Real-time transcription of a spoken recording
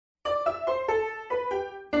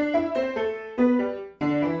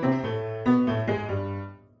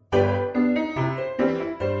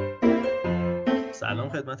سلام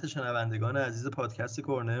خدمت شنوندگان عزیز پادکست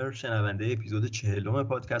کورنر، شنونده اپیزود 40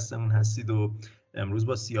 پادکستمون هستید و امروز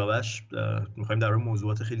با سیاوش میخوایم در مورد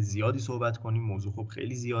موضوعات خیلی زیادی صحبت کنیم. موضوع خب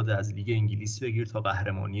خیلی زیاده، از لیگ انگلیس بگیر تا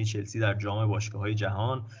قهرمانی چلسی در جام باشگاه‌های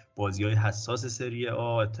جهان، بازی‌های حساس سری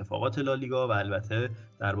آ، اتفاقات لالیگا و البته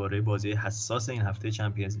درباره بازی حساس این هفته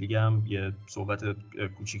چمپیونز لیگ هم یه صحبت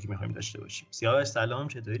کوچیکی میخوایم داشته باشیم. سیاوش سلام،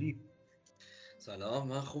 چطوری؟ سلام،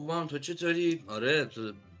 من خوبم. تو چطوری؟ آره،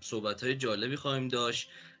 صحبت‌های جالبی خواهیم داشت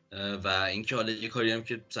و اینکه حالا یه کاری هم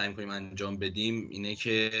که سعی می‌کنیم انجام بدیم اینه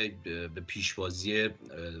که به پیش‌بازی،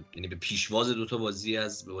 یعنی به پیشواز دو تا بازی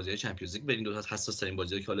از بازی‌های چمپیونز لیگ بریم، دو تا حساس‌ترین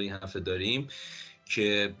بازی‌ها که حالا این هفته داریم،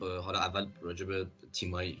 که حالا اول راجع به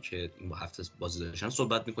تیمایی که این هفته بازی داشتن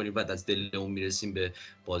صحبت می‌کنیم، بعد از دل اون میرسیم به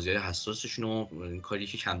بازی‌های حساسشون و این کاری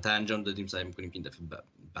که کمتر انجام دادیم سعی می‌کنیم که این دفعه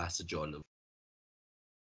بحث جالب.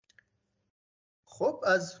 خب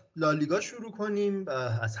از لالیگا شروع کنیم،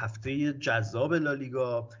 از هفته جذاب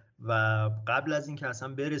لالیگا، و قبل از اینکه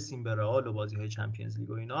اصلا برسیم به رئال و بازی‌های چمپیونز لیگ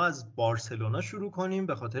و اینا از بارسلونا شروع کنیم،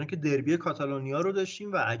 به خاطر اینکه دربی کاتالونیا رو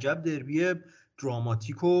داشتیم و عجب دربی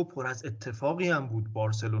دراماتیک و پر از اتفاقی هم بود.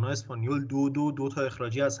 بارسلونا اسپانیول 2-2 تا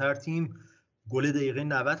اخراجی از هر تیم، گل دقیقه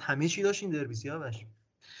 90، همه چی داشت این دربی. سیاوش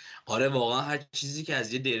آره واقعا هر چیزی که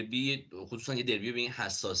از یه دربی، خصوصا یه دربی به این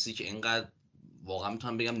حساسی که اینقدر واقعا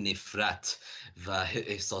میتونم بگم نفرت و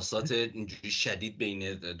احساسات اینجوری شدید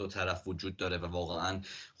بین دو طرف وجود داره و واقعا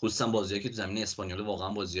خصوصا بازیایی که تو زمین اسپانیول واقعا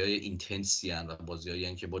بازیای اینتنسی ان و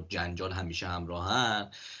بازیایی که با جنجال همیشه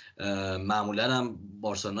همراهن، معمولا هم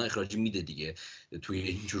بارسلونا اخراجی میده دیگه توی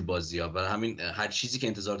اینجور بازی‌ها. برای همین هر چیزی که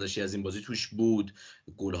انتظار داشتی از این بازی توش بود،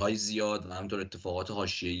 گل‌های زیاد و همینطور اتفاقات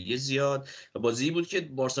حاشیه‌ای زیاد، و بازی بود که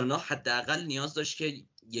بارسلونا حداقل نیاز داشت که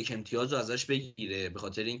یک امتیاز رو ازش بگیره، به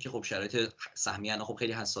خاطر اینکه خب شرایط سهمیه الان خب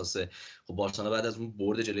خیلی حساسه. خب بارسلونا بعد از اون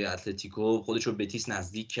برد جلوی اتلتیکو خودش رو بتیس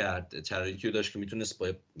نزدیک کرد، شرایطی رو داشت که میتونست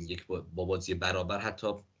با بازی برابر حتی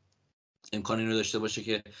امکانی رو داشته باشه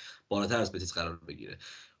که بالاتر از بتیس قرار بگیره.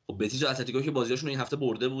 خب بتیس و اتلتیکو که بازیاشون این هفته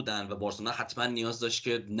برده بودن و بارسلونا حتما نیاز داشت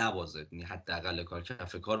که نبازه، یعنی حداقل کار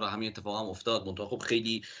کف کار، و همین اتفاق هم افتاد. منتها خب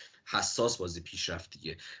خیلی حساس بازی پیش رفت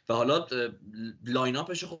دیگه. و حالا لاین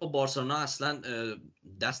اپش خب بارسلونا اصلا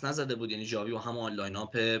دست نزده بود، یعنی ژاوی و همون لاین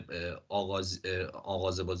اپ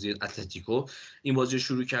آغاز بازی اتلتیکو این بازی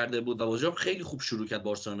شروع کرده بود و بازی هم خیلی خوب شروع کرد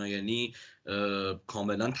بارسلونا، یعنی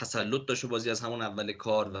کاملا تسلط داشت بازی از همون اول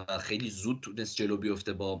کار و خیلی زود تونست جلو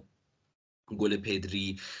بیفته با گل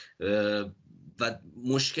پدری. و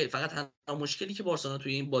مشکلی که بارسلونا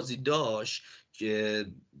توی این بازی داشت که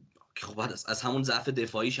خب از همون ضعف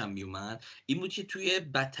دفاعیش هم میومد، این بود که توی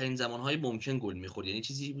بدترین زمانهای ممکن گل میخورد. یعنی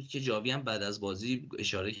چیزی بود که جاوی هم بعد از بازی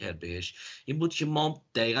اشاره کرد بهش، این بود که ما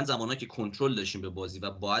دقیقاً زمانهایی که کنترل داشتیم به بازی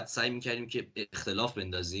و باید سعی میکردیم که اختلاف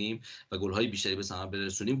بندازیم و گل‌های بیشتری به ثمر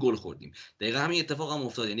برسونیم، گل خوردیم. دقیقاً همین اتفاق هم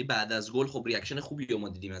افتاد، یعنی بعد از گل خب ریاکشن خوبی رو ما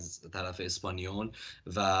دیدیم از طرف اسپانیول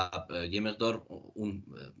و یه مقدار اون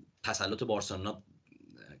تسلط بارسلونا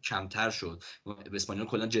کمتر شد، اسپانیول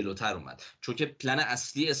کلا جلوتر اومد، چون که پلن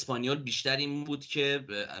اصلی اسپانیول بیشتر این بود که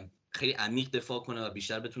خیلی عمیق دفاع کنه و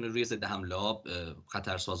بیشتر بتونه روی ضد حمله ها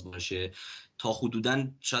خطرساز باشه. تا حدوداً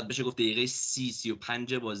شاید بشه گفت دقیقه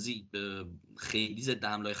 35 بازی خیلی ضد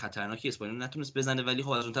حمله های خطرناکی اسپانیول نتونست بزنه، ولی خب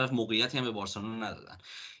از اون طرف موقعیتی هم به بارسلونا ندادن،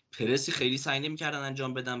 پرسی خیلی سعی نمی‌کردن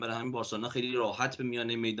انجام بدن. برای همین بارسلونا خیلی راحت به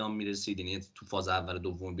میانه میدان میرسید، یعنی تو فاز اول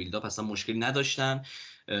دوم بیلداپ اصلا مشکلی نداشتن.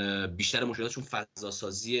 بیشتر مشکلاتشون فضا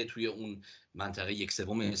سازی توی اون منطقه یک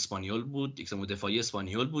سوم اسپانیول بود، یک سوم دفاعی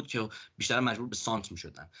اسپانیول بود که بیشتر مجبور به سانت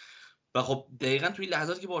می‌شدن. و خب دقیقاً توی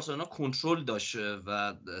لحظاتی که بارسلونا کنترل داشت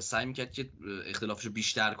و سعی می‌کرد که اختلافش رو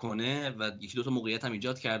بیشتر کنه و یکی دو تا موقعیت هم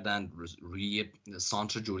ایجاد کردن روی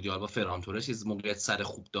سانتر جوردی آلبا، فران تورس چیز موقعیت سر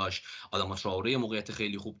خوب داشت، آداما تراوره موقعیت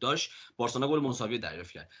خیلی خوب داشت، بارسلونا گل مساوی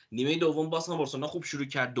دریافت کرد. نیمه دوم بارسلونا خوب شروع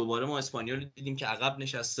کرد، دوباره ما اسپانیول دیدیم که عقب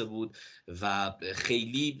نشسته بود و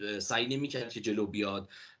خیلی سعی نمی‌کرد که جلو بیاد.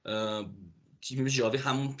 تیم ژاوی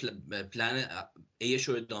همون پلن ایش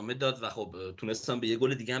رو ادامه داد و خب تونستن به یه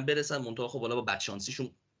گل دیگه هم برسن، منتها خب حالا با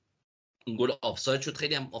بدشانسیشون اون گل آفساید شد.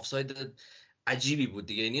 خیلی هم آفساید عجیبی بود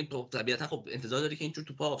دیگه، یعنی طبیعتا خب انتظار داری که اینجور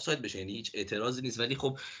توپا آفساید بشه، یعنی هیچ اعتراضی نیست، ولی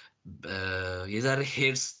خب یه ذره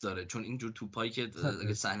هرس داره، چون اینجور توپایی که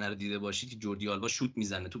اگه صحنه رو دیده باشید که جوردی آلبا شوت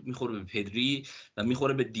میزنه، توپ میخوره به پدری و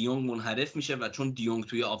میخوره به دیونگ، منحرف میشه و چون دیونگ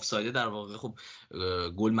توی آفساید در واقع خب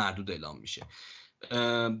گل مردود اعلام میشه.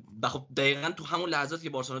 و خب دقیقاً تو همون لحظاتی که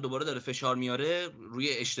بارسلونا دوباره داره فشار میاره روی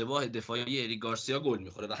اشتباه دفاعی اریک گارسیا گل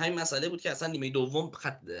میخوره و همین مسئله بود که اصلا نیمه دوم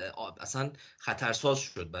اصلا خطرساز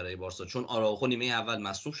شد برای بارسا، چون آراوخو نیمه اول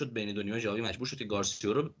مصدوم شد، بین دو نیمه ژاوی مجبور شد که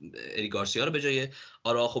اریک گارسیا رو به جای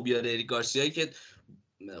آراوخو بیاره. اریک گارسیایی که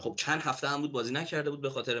خب چند هفته هم بود بازی نکرده بود به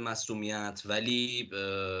خاطر مصونیت، ولی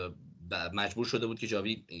مجبور شده بود که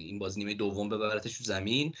جاوی این بازی نیمه دوم ببرتش تو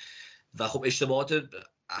زمین و خب اشتباهات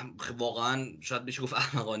واقعا شاید بشه گفت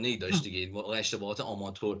احمقانه ای داشت دیگه، واقعا اشتباهات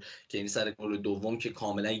آماتور که این سر گل دوم که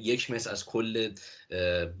کاملا 1 متر از کل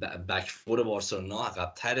بکفور بارسلونا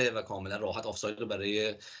عقب‌تره و کاملا راحت آفساید رو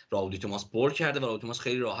برای راولی توماس پر کرده و راولی توماس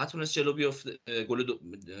خیلی راحت تونست جلو بیفته، گل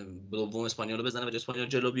دوم اسپانیول رو بزنه و اسپانیول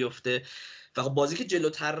جلو بیفته. و خب بازی که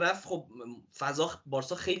جلوتر رفت، خب فضا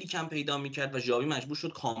بارسا خیلی کم پیدا میکرد و ژاوی مجبور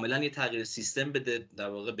شد کاملا یه تغییر سیستم بده، در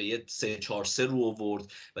واقع به یه 3-4-3 رو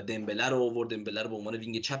آورد و دمبله رو آورد، دمبله رو به عنوان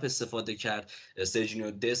وینگ چپ استفاده کرد،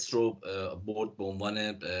 سرجینیو دست رو برد به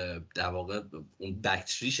عنوان در واقع اون بک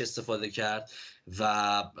تریش استفاده کرد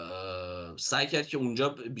و سعی کرد که اونجا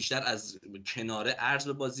بیشتر از کناره عرض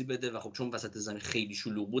به بازی بده و خب چون وسط زمین خیلی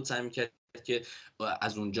شلوغ بود سعی می‌کرد که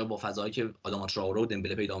از اونجا با فضایی که آداما تراوره و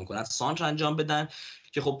دمبله پیدا می‌کنن سانتر انجام بدن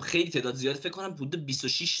که خب خیلی تعداد زیاد، فکر کنم حدود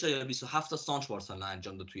 26 تا یا 27 تا سانتر بارسلونا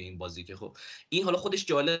انجام داد توی این بازی که خب این حالا خودش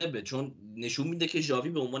جالبه چون نشون میده که ژاوی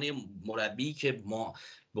به عنوان یه مربی که ما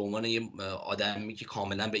به عنوان یه آدمی که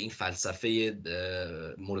کاملا به این فلسفه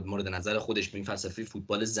مورد نظر خودش، به این فلسفه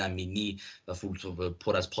فوتبال زمینی و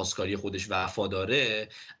پر از پاسکاری خودش وفاداره،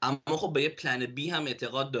 اما خب به یه پلن بی هم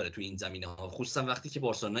اعتقاد داره توی این زمینه‌ها، خصوصا وقتی که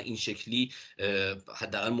بارسلونا این شکلی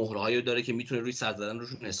حداقل مهرهایی داره که میتونه روی سر زدن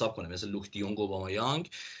روشون حساب کنه، مثل لوک دیونگ و اوبامیانگ.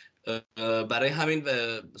 برای همین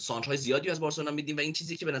سانترهای زیادی از بارسلونا میدیم و این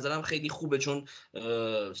چیزی که به نظرم خیلی خوبه، چون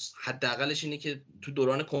حداقلش اینه که تو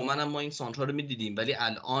دوران کومن هم ما این سانترها رو میدیدیم، ولی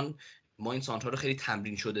الان ما این سانترها رو خیلی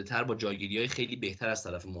تمرین شده تر با جایگیری‌های خیلی بهتر از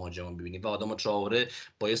طرف مهاجمان ببینیم و آداما تراوره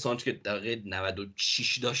با یه سانتر که دقیقه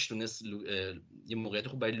 96 داشت تونست یه موقعیت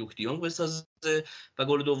خوب برای لوک دیونگ بسازه و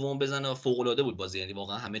گل دوم بزنه و فوق‌العاده بود بازی، یعنی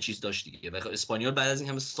واقعا همه چیز داشت دیگه. و اسپانیول بعد از این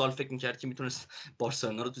همه سال فکر می‌کرد که میتونست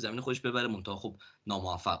بارسلونا رو تو زمین خودش ببره، منتها خب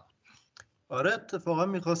ناموفق. آره اتفاقا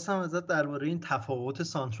میخواستم ازت درباره این تفاوت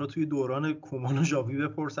سانترا توی دوران کومان و ژاوی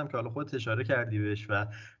بپرسم که حالا خودت اشاره کردی بهش و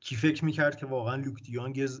کی فکر میکرد که واقعا لوک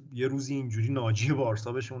دیانگ یه روزی اینجوری ناجی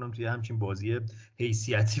بارسا بشه، اونم توی همچین بازی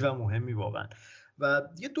حیثیتی و مهمی واقعا. و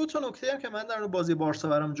یه دو تا نکته هم که من در بازی بارسا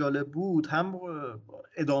برام جالب بود، هم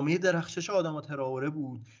ادامه درخشش آداما تراوره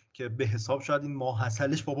بود که به حساب شاید این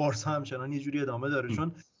ماحصلش با بارسا همچنان یه جوری ادامه داره،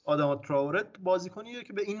 چون آداما تراوره بازیکنیه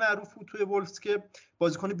که به این معروف بود توی ولفز که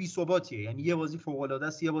بازیکن بی ثباتیه، یعنی یه بازی فوق العاده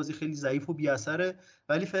است، یه بازی خیلی ضعیف و بی اثره،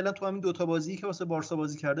 ولی فعلا تو همین دوتا بازی که واسه بارسا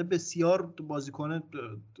بازی کرده بسیار بازیکن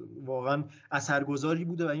واقعا اثرگذاری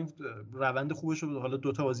بوده و این روند خوبش رو حالا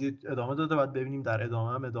دوتا بازی ادامه داده، بعد ببینیم در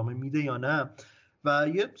ادامه هم ادامه میده یا نه. و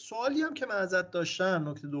یه سوالی هم که من ازت داشتم،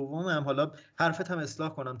 نکته دومم، حالا حرفت هم اصلاح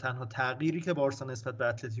کنم، تنها تغییری که بارسا نسبت به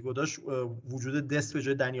اتلتیکو داشت وجود دست به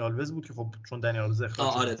جای دنی آلوز بود که خب چون دنی آلوز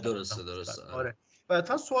اخراج شد. آره درسته. آره. و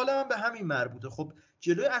حتما سوالم هم به همین مربوطه، خب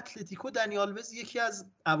جلوی اتلتیکو دنی آلوز یکی از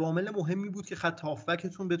عوامل مهمی بود که خط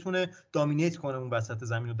هافبکتون بتونه دامینیت کنه اون وسط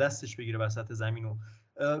زمین و دستش بگیره وسط زمین، و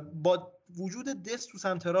با وجود دست تو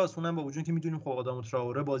سمت راست، اونم با وجود که میدونیم خب آداما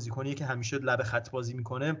تراوره بازیکنیه که همیشه لب خط بازی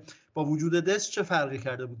میکنه، با وجود دست چه فرقی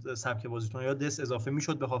کرده بود سبک بازیتون؟ یا دست اضافه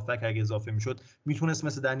میشد به هافبک؟ اگه اضافه میشد میتونست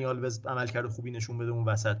مثل دنی آلوز عملکرد خوبی نشون بده اون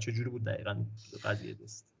وسط؟ چه جوری بود دقیقاً قضیه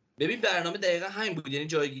دست؟ ببین برنامه دقیقا همین بود، یعنی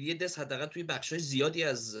جایگیری دست حداقل توی بخش‌های زیادی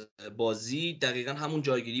از بازی دقیقا همون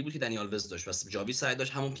جایگیری بود که دنی آلوز داشت و جاوی سعی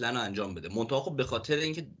داشت همون پلن رو انجام بده، منتها خب به خاطر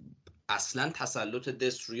اینکه اصلا تسلط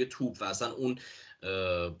دست روی توپ و اصلا اون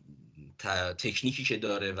تکنیکی که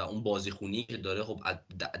داره و اون بازیخونی که داره خب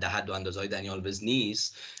در حد و اندازه‌های دنی آلوز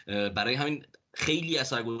نیست، برای همین خیلی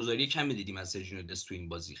اثرگذاری کمی دیدیم از سرجینیو دست تو این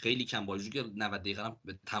بازی، خیلی کم، با وجودی که 90 دقیقه هم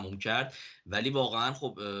تموم کرد، ولی واقعا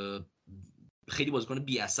خب خیلی بازیکن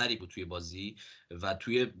بی اثری بود توی بازی و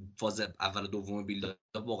توی فاز اول و دوم بیلد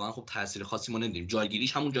واقعا خب تاثیر خاصی ما نمیدیم.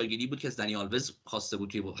 جایگیریش همون جایگیری بود که از دنی آلوز خواسته بود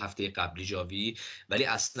توی هفته قبلی ژاوی، ولی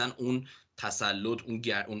اصلا اون تسلط،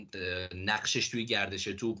 اون نقشش توی گردش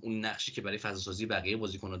توپ، اون نقشی که برای فضاسازی بقیه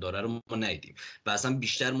بازیکن‌ها داره رو ما ندیدیم و اصلا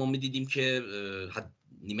بیشتر ما می‌دیدیم که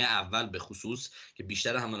نیمه اول به خصوص که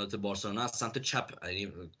بیشتر حملات بارسلونا از سمت چپ،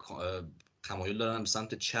 یعنی تمایل دارن به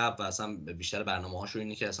سمت چپ و اصلا بیشتر برنامه‌هاشون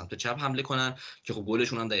اینه که از سمت چپ حمله کنن که خب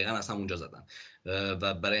گلشون هم دقیقاً از همونجا زدن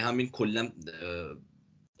و برای همین کلا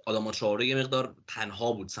آداما تراوره یه مقدار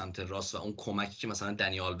تنها بود سمت راست و اون کمکی که مثلا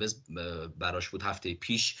دنی آلوز براش بود هفته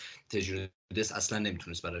پیش تجربه اصلا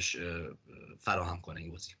نمیتونست براش فراهم کنه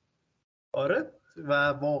این بازی. آره و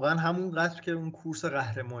واقعا همونقدر که اون کورس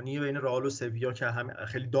قهرمانی بین رئال و سویا که هم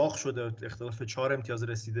خیلی داغ شده، اختلاف 4 امتیاز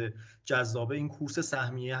رسیده، جذابه، این کورس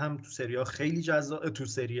سهمیه هم تو سری ها خیلی جذاب، تو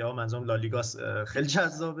سری ها منظورم لالیگا خیلی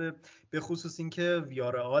جذابه، به خصوص اینکه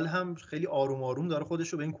ویارئال هم خیلی آروم آروم داره خودش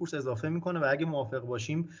رو به این کورس اضافه میکنه و اگه موافق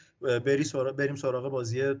باشیم بریم سراغ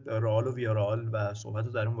بازی رئال و ویارئال و صحبت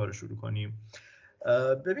رو در اون باره شروع کنیم.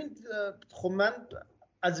 ببین خب من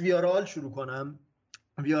از ویارئال شروع کنم.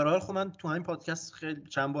 ویارال خب من تو همین پادکست خیلی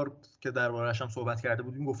چند بار که درباره‌اش هم صحبت کرده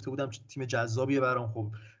بودیم گفته بودم تیم جذابیه برام.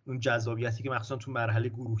 خب اون جذابیتی که مخصوصا تو مرحله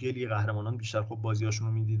گروهی لیگ قهرمانان بیشتر خب بازیاشون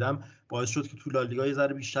رو می‌دیدم باعث شد که تو لالیگا یه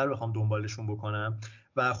ذره بیشتر بخوام دنبالشون بکنم.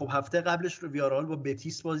 و خب هفته قبلش رو ویارال با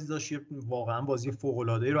بتیس بازی داشت، واقعا بازی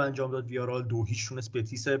فوق‌العاده‌ای رو انجام داد. ویارال 2-0 تونست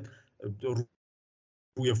بتیس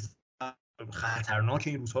روی خطرناک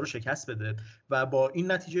این روزها رو شکست بده و با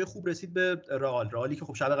این نتیجه خوب رسید به رئالی که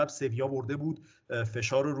خب شب قبل سویا برده بود،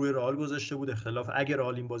 فشار رو روی رئال گذاشته بود. اختلاف اگه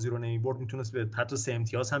رئال این بازی رو نمیبرد میتونست به حتی 3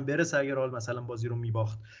 امتیاز هم برسه اگه رئال مثلا بازی رو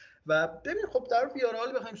میباخت. و ببین خب در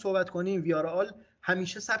ویارال بخوایم صحبت کنیم، ویارال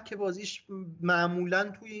همیشه سبک بازیش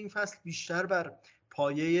معمولا توی این فصل بیشتر بر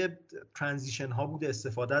پایه ترانزیشن ها بوده،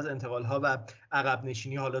 استفاده از انتقال ها و عقب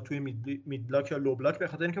نشینی، حالا توی مید بلاک یا لو بلاک، به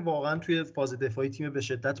خاطر اینکه واقعا توی فاز دفاعی تیم به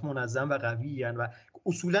شدت منظم و قوی ان و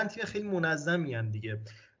اصولا تیم خیلی منظمی ان دیگه.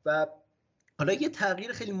 و حالا یه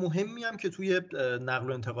تغییر خیلی مهمی هم که توی نقل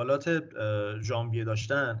و انتقالات ژانویه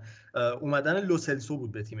داشتن اومدن لوسلسو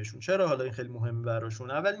بود به تیمشون. چرا حالا این خیلی مهمه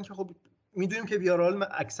براشون؟ اول اینکه خب میدونیم که ویارال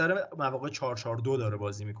اکثر مواقع 4-4-2 داره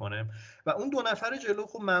بازی میکنه و اون دو نفر جلو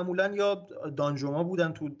خب معمولا یا دانجوما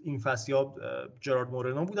بودن تو این فصل یا جرارد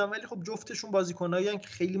مورنو بودن، ولی خب جفتشون بازیکنایی که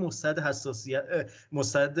خیلی مستعد حساسیت،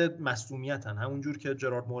 مستعد مصدومیتن. همونجور که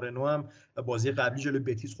جرارد مورنو هم بازی قبلی جلوی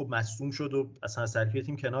بتیس خب مصدوم شد و اصلا از ترکیب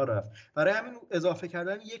تیم کنار رفت. برای همین اضافه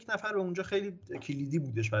کردن یک نفر به اونجا خیلی کلیدی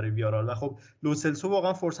بودش برای ویارال و خب لوسلسو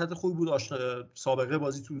واقعا فرصت خوبی بود. سابقه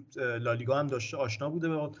بازی تو لالیگا هم داشته، آشنا بوده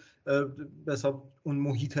به حساب اون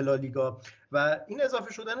محیط لالیگا و این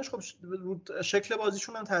اضافه شدنش خب شکل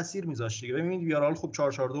بازیشون هم تاثیر میذاشت دیگه. ببینید ویارال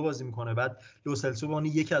خب 4-4-2 بازی میکنه، بعد لوسلسو به عنوان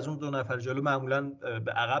یکی از اون دو نفر جلو معمولا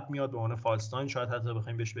به عقب میاد، به عنوان فالستاین شاید حتی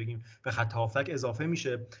بخوایم بهش بگیم به خط هافک اضافه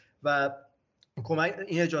میشه و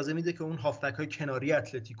این اجازه میده که اون هافبک های کناری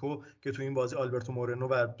اتلتیکو که تو این بازی آلبرتو مورنو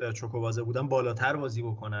و چوکووازه بودن بالاتر بازی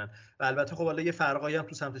بکنن. و البته خب حالا یه فرقایی هم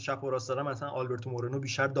تو سمت چپ و راست داره، مثلا آلبرتو مورنو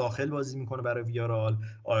بیشتر داخل بازی میکنه برای ویارال،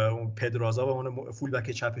 اون پدرازا به اون فول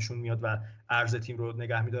بک چپشون میاد و عرض تیم رو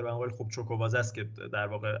نگه میداره، و اون خب چوکووازه است که در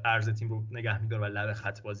واقع عرض تیم رو نگه میداره و لب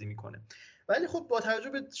خط بازی میکنه. ولی خب با توجه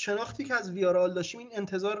به شناختی که از ویارال داشتیم این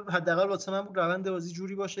انتظار حداقل واسه من بود روند بازی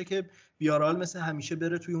جوری باشه که ویارال مثل همیشه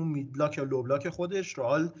بره توی اون مید بلاک یا لو بلاک خودش،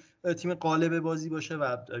 رئال تیم قالب بازی باشه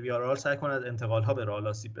و ویارال سعی کنه از انتقال ها به رئال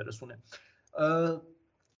آسیب برسونه.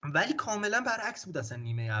 ولی کاملا برعکس بود اصلا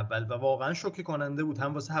نیمه اول و واقعا شوکه کننده بود،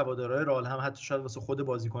 هم واسه هوادارهای رئال هم حتی شاید واسه خود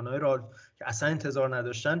بازیکن‌های رئال که اصلا انتظار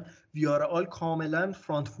نداشتن. ویارال کاملا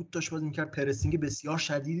فرانت فوت داشت بازی می‌کرد، پرسینگ بسیار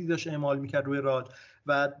شدیدی داشت اعمال می‌کرد روی رئال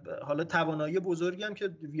و حالا توانایی بزرگی هم که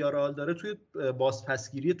ویارال داره توی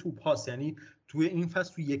بازپسگیری توپ هاست. یعنی توی این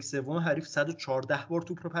فصل توی یک سوم حریف 114 بار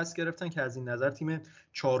توپ رو پس گرفتن که از این نظر تیم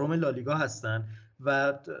چهارم لالیگا هستن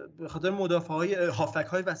و به خاطر مدافعای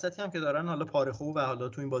هافک-های وسطی هم که دارن، حالا پارخو و حالا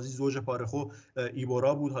تو این بازی زوج پارخو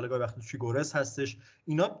ایبورا بود، حالا گاهی وقتی چیگورس هستش،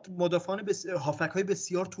 اینا مدافعان هافک-های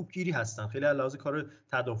بسیار توپگیری هستن، خیلی علاوه کار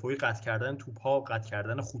تدافعی قطع کردن توپ‌ها، قطع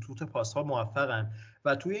کردن خطوط پاس‌ها موفقن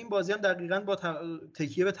و توی این بازی هم دقیقاً با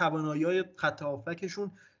تکیه به توانایی‌های خط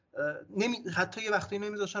هافکشون حتی یه وقتی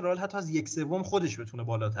نمیذاشتن رئال حتی از یک سوم خودش بتونه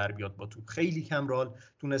بالاتر بیاد با توپ. خیلی کم رئال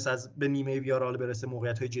تونست از به نیمه ویارال برسه،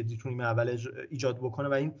 موقعیت‌های جدی تو نیمه اول ایجاد بکنه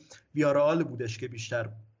و این ویارال بودش که بیشتر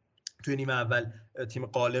توی نیمه اول تیم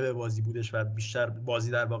قالب بازی بودش و بیشتر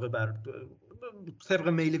بازی در واقع بر طبق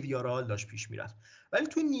میل ویارال داشت پیش میرفت. ولی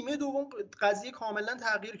توی نیمه دوم قضیه کاملا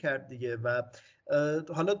تغییر کرد دیگه و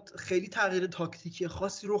حالا خیلی تغییر تاکتیکی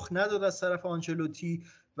خاصی رخ نداد از طرف آنچلوتی،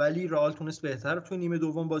 ولی رئال تونست بهتر توی نیمه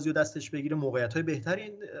دوم بازی رو دستش بگیره، موقعیت‌های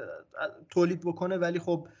بهتری تولید بکنه، ولی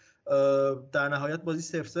خب در نهایت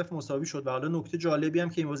بازی 0-0 مساوی شد. و حالا نکته جالبی هم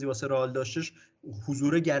که این بازی واسه رئال داشتش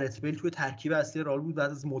حضور گرت بیل توی ترکیب اصلی رئال بود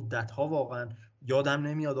بعد از مدت‌ها. واقعا یادم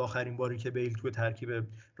نمیاد آخرین باری که بیل توی ترکیب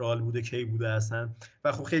رئال بوده کی بوده اصلا.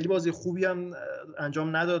 و خب خیلی بازی خوبی هم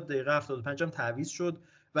انجام نداد، دقیقه 75 هم تعویض شد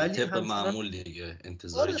ولی طبق همچنان معمول دیگه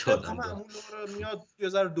انتظاری که طبق آدم داره. معمول میاد یه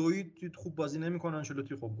ذره دوید خوب بازی نمیکنه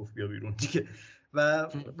آنچلوتی، خب گفت بیا بیرون دیگه. و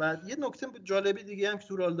یه نکته جالبی دیگه هم که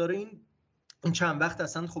تو رئال داره این چند وقت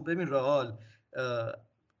اصلا خب ببین رئال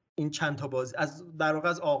این چند تا بازی از در واقع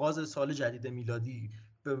از آغاز سال جدید میلادی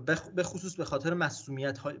به خصوص به خاطر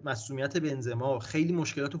مسئولیت بنزما خیلی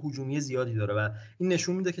مشکلات هجومی زیادی داره و این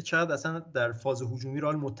نشون میده که چقدر اصلا در فاز هجومی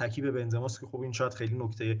رئال متکی به بنزماست که خب این شاید خیلی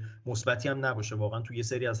نکته مثبتی هم نباشه. واقعا تو یه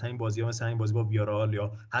سری از همین بازی‌ها مثل همین بازی با ویارال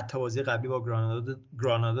یا حتی بازی قبلی با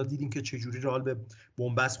گرانادا دیدیم که چجوری رئال به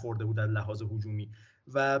بنبست خورده بود در لحاظ هجومی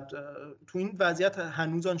و تو این وضعیت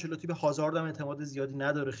هنوز آنچلوتی به هازارد هم اعتماد زیادی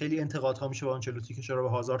نداره. خیلی انتقادها میشه به آنچلوتی که چرا به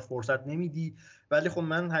هازارد فرصت نمیدی، ولی خب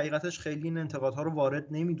من حقیقتش خیلی این انتقادها رو وارد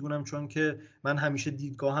نمیدونم، چون که من همیشه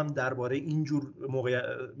دیدگاهم درباره اینجور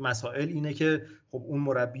مسائل اینه که خب اون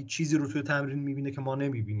مربی چیزی رو توی تمرین میبینه که ما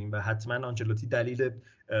نمیبینیم و حتما آنچلوتی دلیل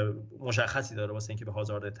مشخصی داره واسه اینکه به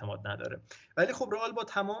هازارد اعتماد نداره. ولی خب رئال با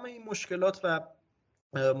تمام این مشکلات و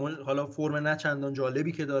حالا فرم نه چندان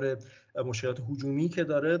جالبی که داره، مشکلات هجومی که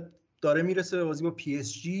داره میرسه به بازی با پی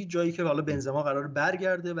اس جی، جایی که حالا بنزما قراره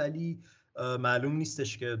برگرده ولی معلوم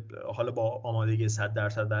نیستش که حالا با آمادگی 100%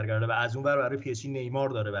 برگرده و از اون ور برای پی اس جی نیمار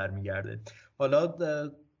داره برمیگرده. حالا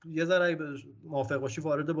یه ذره اگه موافق باشی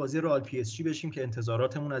وارد بازی رئال پی اس جی بشیم که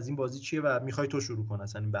انتظاراتمون از این بازی چیه و میخوای تو شروع کن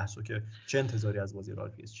اصلا این بحثو که چه انتظاری از بازی رئال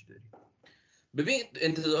پی اس جی داری؟ ببین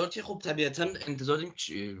انتظاراتی خب طبیعتا انتظار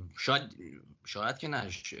شاید که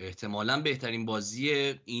نش احتمالاً بهترین بازی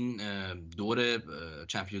این دور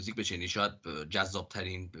چمپیونز لیگ بشه، شاید جذاب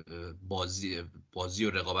ترین بازی و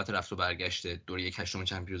رقابت رفت و برگشت دور یک هشتم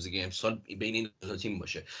چمپیونز لیگ امسال بین این دو تیم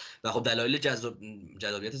باشه و خب دلایل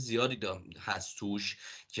جذابیت زیادی هست توش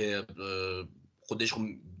که خودش خب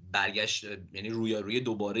برگشت، یعنی روی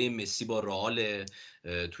دوباره مسی با رئال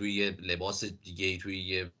توی لباس دیگه، توی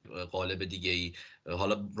یه قالب دیگه.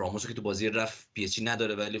 حالا راموسو که تو بازی رفت پی اس جی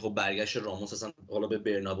نداره، ولی خب برگشت راموس اصلا حالا به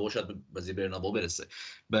برنابئو، شاید به بازی برنابئو برسه،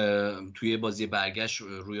 توی بازی برگشت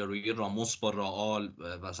روی راموس با رئال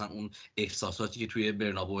و اصلا اون احساساتی که توی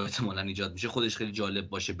برنابئو احتمالاً ایجاد میشه خودش خیلی جالب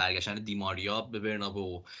باشه، برگشتن دیماریا به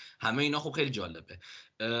برنابئو، همه اینا خب خیلی جالبه.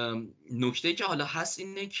 نکته که حالا هست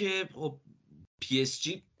اینه که خب پی اس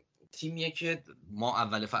جی تیمیه که ما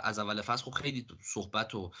از اول فصل خب خیلی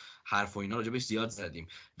صحبت و حرف و اینا راجبش زیاد زدیم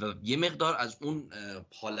و یه مقدار از اون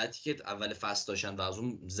حالتی که اول فصل داشتن و از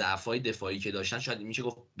اون ضعف‌های دفاعی که داشتن شاید میشه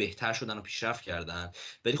گفت بهتر شدن و پیشرفت کردن،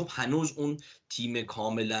 ولی خب هنوز اون تیم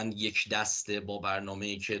کاملا یک دسته با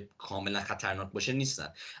برنامه‌ای که کاملا خطرناک باشه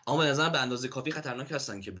نیستن، اما به نظر به اندازه کافی خطرناک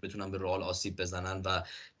هستن که بتونن به رئال آسیب بزنن و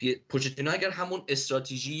پوچتینو اگر همون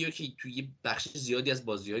استراتژی که توی بخش زیادی از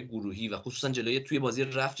بازی‌های گروهی و خصوصا توی بازی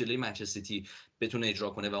رفت جلوی منچستر سیتی بتونه اجرا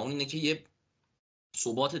کنه و اون اینه که یه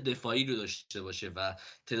ثبات دفاعی رو داشته باشه و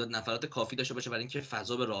تعداد نفرات کافی داشته باشه برای اینکه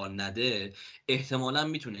فضا به رئال نده، احتمالاً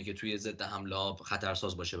میتونه که توی ضد حمله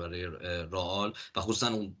خطرساز باشه برای رئال و خصوصا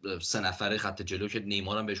اون سه نفره خط جلو که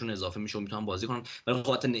نیمار هم بهشون اضافه میشه و میتونن بازی کنن، ولی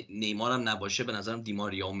خاطر نیمار هم نباشه به نظرم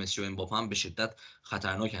دیماریا و مسی و امباپه هم به شدت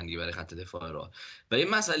خطرناکن دیگه برای خط دفاع رئال. و یه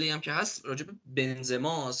مسئله هم که هست راجع به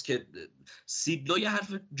بنزماست که سیدلو یه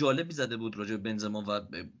حرف جالبی زده بود راجع به بنزما و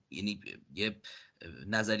یعنی یه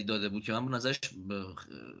نظری داده بود که من به نظرش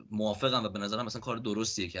موافقم و به نظرم مثلا کار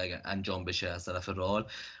درستیه که اگر انجام بشه از طرف رئال،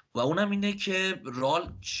 و اونم اینه که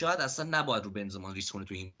رئال شاید اصلا نباید رو بنزما ریسک کنه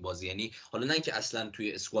توی این بازی، یعنی حالا نه اینکه اصلا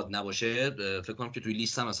توی اسکواد نباشه، فکر کنم که توی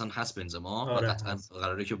لیست هم اصلا هست بنزما و قطعا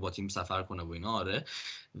قراره که با تیم سفر کنه و اینا. آره،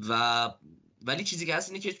 ولی چیزی که هست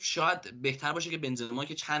اینه که شاید بهتر باشه که بنزما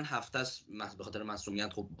که چند هفته است به خاطر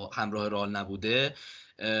معصومیت خب همراه رئال نبوده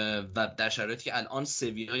و در شرایطی که الان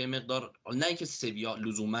سویا یه مقدار، نه اینکه سویا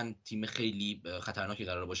لزوما تیم خیلی خطرناکی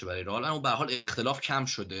قرار باشه برای رئال، اما به هر حال اختلاف کم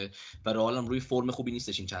شده و رئال هم روی فرم خوبی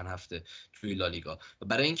نیستش این چند هفته توی لالیگا، و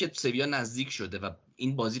برای اینکه سویا نزدیک شده و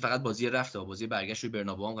این بازی فقط بازی رفته و بازی برگشت روی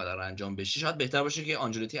برنابئو هم قرار انجام بشه، شاید بهتر باشه که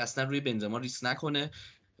آنجلوتی اصلا روی بنزما ریسک نکنه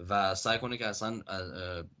و سعی کنه که اصلا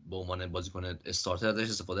به عنوان بازیکن استارتر ازش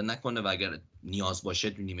استفاده نکنه و اگر نیاز باشه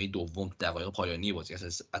تو نیمه دوم دقایق پایانی بازی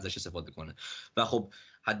ازش استفاده کنه و خب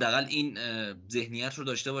حداقل این ذهنیت رو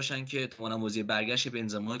داشته باشن که احتمالاً بازی برگشت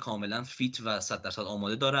بنزما کاملا فیت و 100%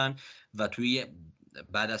 آماده دارن و توی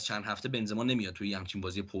بعد از چند هفته بنزما نمیاد توی همچین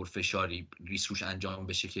بازی پرفشاری ریس روش انجام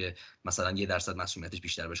بشه که مثلا 1% مسئولیتش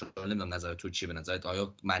بیشتر بشه. نمیدونم نظر تو چیه، به نظرت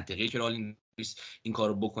آیا منطقیه که رئال این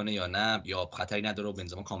کارو بکنه یا نه، یا خطری نداره و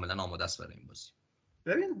بنزما کاملا آماده است برای این بازی؟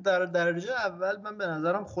 ببین در درجه اول من به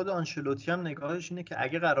نظرم خود آنچلوتی هم نگاهش اینه که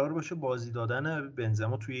اگه قرار باشه بازی دادن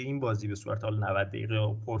بنزما توی این بازی به صورت حال 90 دقیقه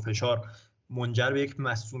و پرفشار منجر به یک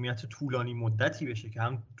مسئولیت طولانی مدتی بشه که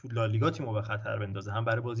هم تو لالیگا تیمو به خطر بندازه هم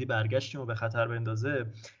برای بازی برگشت تیمو به خطر بندازه،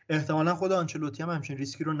 احتمالاً خود آنچلوتی هم همچین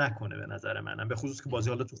ریسکی رو نکنه به نظر منم، به خصوص که بازی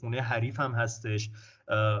حالا تو خونه حریف هم هستش.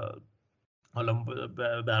 حالا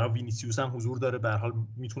به هر حال وینیسیوس هم حضور داره، به هر حال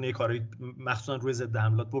میتونه یه کاری مخصوصا روی ضد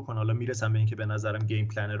حملات بکنه. حالا میرسم به اینکه به نظرم گیم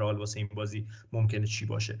پلن رئال واسه این بازی ممکنه چی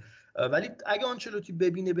باشه. ولی اگه آنچلوتی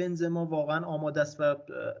ببینه بنزما واقعا آماده است و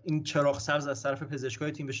این چراغ سبز از طرف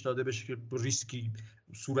پزشکای تیم بهش داده بشه که ریسکی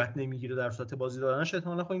صورت نمیگیره در صورت بازی دادنش،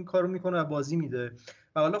 احتمالاً خب این کارو میکنه و بازی میده.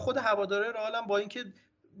 و حالا خود هواداره رئال هم با اینکه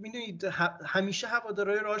میدونید همیشه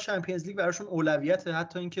هوادارهای رئال چمپیونز لیگ براشون اولویته،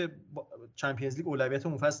 حتی اینکه چمپیونز لیگ اولویت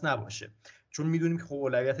اون فصل نباشه، چون میدونیم که خب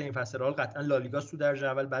اولویت این فصل رئال قطعا لالیگا تو درجه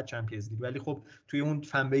اول، بعد چمپیونز لیگ. ولی خب توی اون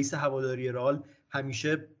فن بیس هواداری رئال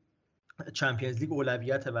همیشه چمپیونز لیگ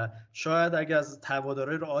اولویته و شاید اگه از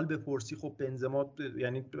هوادارهای رئال بپرسی خب بنزما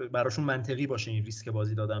یعنی براشون منطقی باشه این ریسک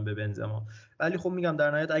بازی دادن به بنزما. ولی خب میگم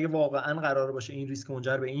در نهایت اگه واقعا قرار باشه این ریسک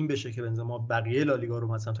منجر به این بشه که بنزما بقیه لالیگا رو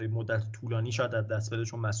مثلا تا مدت طولانی شاید از دست بده،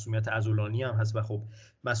 چون مسئولیت عضلانی هم هست و خب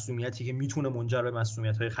مسئولیتی که میتونه منجر به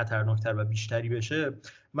مسئولیت‌های خطرناکتر و بیشتری بشه،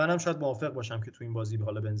 منم شاید موافق باشم که تو این بازی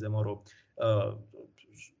حالا بنزما رو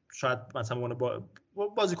شاید مثلا با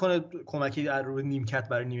بازیکن کمکی رو نیمکت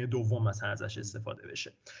برای نیمه دوم مثلا ازش استفاده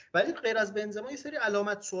بشه. ولی غیر از بنزما یه سری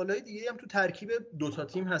علامت سوالای دیگه هم تو ترکیب دوتا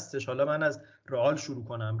تیم هستش. حالا من از رئال شروع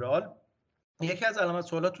کنم. رئال یکی از علامت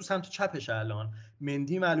سوالات تو سمت چپش الان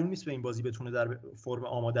مندی معلوم نیست به این بازی بتونه در فرم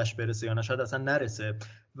آمادش برسه یا نه، شاید اصلا نرسه.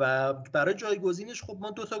 و برای جایگزینش خب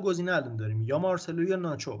ما دوتا گزینه الان داریم، یا مارسلو یا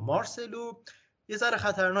ناچو. مارسلو یه ذره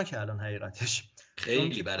خطرناکه الان حقیقتش، چون خیلی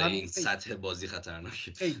که برای این سطح بازی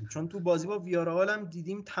خطرناکه. خیلی چون تو بازی با ویارال هم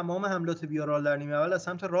دیدیم تمام حملات ویارال در نیمه اول از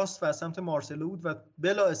سمت راست و از سمت مارسلو بود و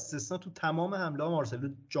بلا استثنا تو تمام حمله ها مارسلو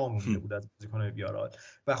جا مونده بود از بازیکن ویارال.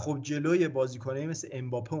 و خب جلوی بازیکنایی مثل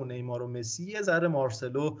امباپه و نیمار و مسی یه ذره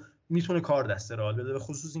مارسلو میتونه کار دست رئال بده، به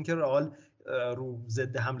خصوص اینکه رئال رو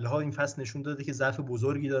ضد حمله ها این فصل نشون داده که ضعف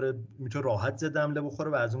بزرگی داره، میتونه راحت ضد حمله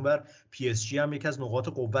بخوره و از اون ور پی اس جی هم یکی از نقاط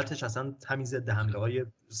قوتش اصلا همین ضد حمله های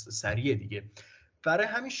سریع دیگه. برای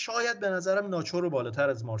همین شاید به نظرم ناچو رو بالاتر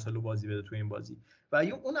از مارسلو بازی بده تو این بازی. و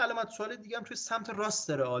اون علامت سوال دیگه هم توی سمت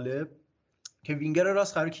راست رئاله که وینگر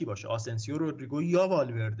راست قرار کی باشه، آسنسیو، رودریگو یا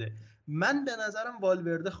والورده. من به نظرم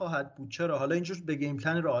والورده خواهد بود. چرا؟ حالا اینجور به گیم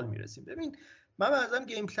پلن رئال میرسیم. ببین من به نظرم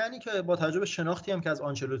گیم پلنی که با توجه به شناختی هم که از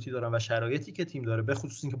آنچلوتی دارم و شرایطی که تیم داره، به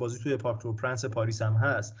خصوص اینکه بازی توی پارک دو پرنس پاریس هم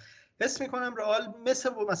هست، حس میکنم رئال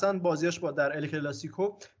مثلا بازیاش با در ال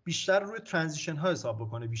کلاسیکو بیشتر روی ترانزیشن ها حساب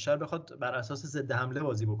بکنه، بیشتر بخواد بر اساس ضد حمله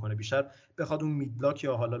بازی بکنه، بیشتر بخواد اون مید بلاک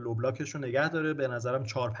یا حالا لو بلاکش رو نگه داره. به نظرم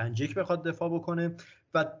 4-5-1 بخواد دفاع بکنه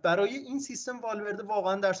و برای این سیستم والورده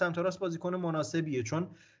واقعا در سمت راست بازیکن مناسبیه، چون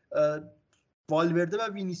والورده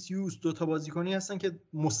و وینیسیوس دو تا بازیکنی هستن که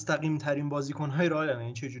مستقیم ترین بازیکن های رئال،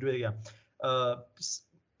 یعنی چه جوری بگم،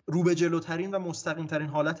 رو به جلوترین و مستقیم ترین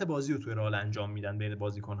حالت بازی رو توی رئال انجام میدن بین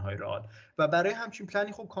بازیکن های رئال و برای همچین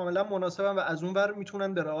پلنی خب کاملا مناسبن و از اون ور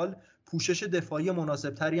میتونن به رئال پوشش دفاعی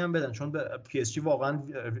مناسب تری هم بدن، چون به پی اس جی واقعا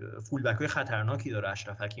فول بک های خطرناکی داره.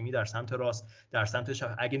 اشرف حکیمی در سمت راست، در سمت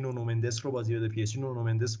چپ اگه نونو مندس رو بازی بده پی اس جی، نونو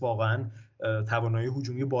مندس واقعا توانایی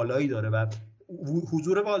هجومی بالایی داره و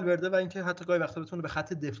حضور والورده و اینکه حتی گاهی وقتا بتونه به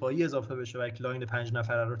خط دفاعی اضافه بشه و یک لاین 5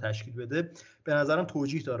 نفره رو تشکیل بده، به نظرم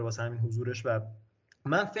توجیه داره واسه همین حضورش. و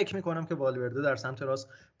من فکر میکنم که والورده در سمت راست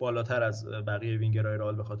بالاتر از بقیه وینگرهای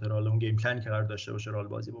رئال به خاطر حالا اون گیم پلنی که قرار داشته باشه رئال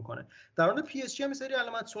بازی بکنه. در مورد پی اس جی هم سری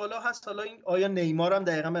علامت سوالا هست. حالا این آیا نیمار هم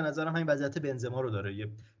دقیقاً به نظرم همین وضعیت بنزما رو داره،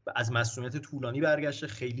 از مسئولیت طولانی برگشته،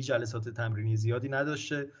 خیلی جلسات تمرینی زیادی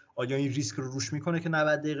نداشته، آیا این ریسک رو روش میکنه که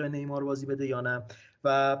 90 دقیقه نیمار بازی بده یا نه؟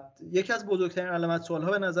 و یکی از بزرگترین علامت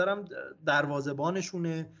سوال‌ها به نظرم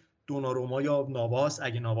دروازه‌بانشونه، دوناروما یا نواس.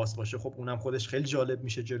 اگه نواس باشه خب اونم خودش خیلی جالب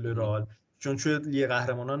میشه جلوی رئال، چون توی لیگ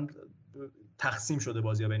قهرمانان تقسیم شده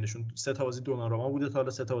بازی‌ها بینشون، 3 تا بازی دوناروما بوده تا حالا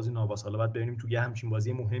 3 تا بازی نواس. حالا بعد ببینیم توی همچین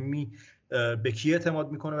بازی مهمی به کی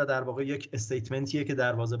اعتماد میکنه و در واقع یک استیتمنتیه که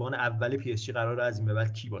دروازه‌بان اول پی اس جی قراره از این به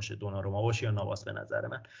بعد کی باشه، دوناروما باشه یا نواس به نظر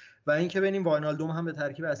من. و اینکه ببینیم واینالدوم هم به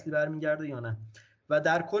ترکیب اصلی برمیگرده یا نه. و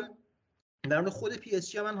در کل در مورد خود پی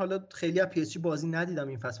اس جی من حالا خیلی از پی اس جی بازی ندیدم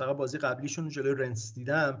این فصل، فقط بازی قبلیشون جلوی رنس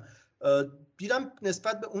دیدم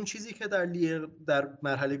نسبت به اون چیزی که در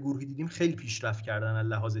مرحله گروهی دیدیم خیلی پیشرفت کردن از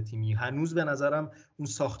لحاظ تیمی. هنوز به نظرم اون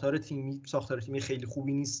ساختار تیمی خیلی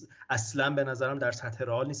خوبی نیست اصلا، به نظرم در سطح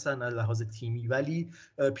رئال نیستن از لحاظ تیمی، ولی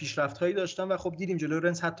پیشرفت‌هایی داشتن و خب دیدیم جلوی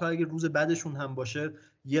رنس حتی اگه روز بعدشون هم باشه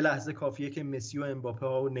یه لحظه کافیه که مسی و امباپه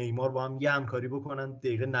و نیمار با هم یه همکاری بکنن،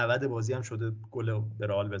 دقیقه 90 بازی هم شده گل به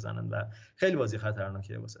رئال بزنن و خیلی بازی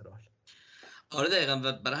خطرناکه واسه رئال. آره دقیقاً،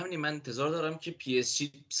 و برای همین من انتظار دارم که پی اس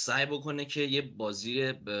جی سعی بکنه که یه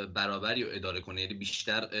بازی برابری رو اداره کنه، یعنی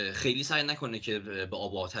بیشتر خیلی سعی نکنه که به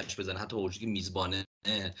آب و آتش بزنه حتی با وجودی میزبانه.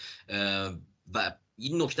 و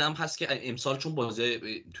این نکته هم هست که امسال چون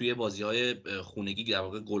توی بازی‌های خونگی در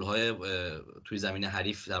واقع گل‌های توی زمین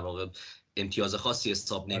حریف در واقع امتیاز خاصی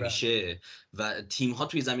حساب نمیشه و تیم ها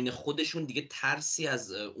توی زمین خودشون دیگه ترسی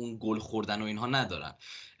از اون گل خوردن و اینها ندارن.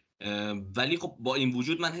 ولی خب با این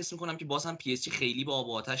وجود من حس میکنم که باز هم پی اس جی خیلی با آب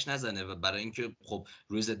و آتش نزنه و برای اینکه خب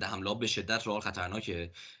روی ضد حمله به شدت رئال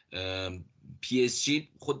خطرناکه. پی اس جی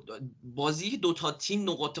خود بازی دو تا تیم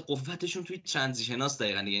نقاط قوتشون توی ترانزیشن هاست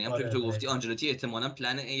دقیقاً دیگه. یعنی همونطور که تو گفتی آنجلوتی احتمالاً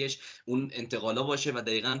پلن ایش اون انتقالا باشه و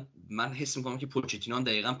دقیقاً من حس میکنم که پوچتینو هم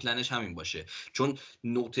دقیقاً پلنش همین باشه، چون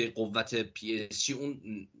نقطه قوت پی اس جی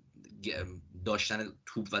اون داشتن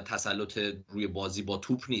توپ و تسلط روی بازی با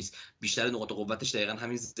توپ نیست، بیشتر نقاط قوتش دقیقاً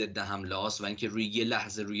همین ضد حمله است و اینکه روی یه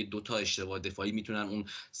لحظه روی دو تا اشتباه دفاعی میتونن اون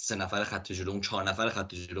 3 نفر خط جلو، اون 4 نفر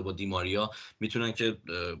خط جلو با دیماریا میتونن که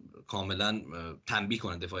کاملا تنبیه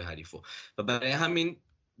کنن دفاع حریفو. و برای همین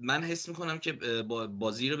من حس میکنم که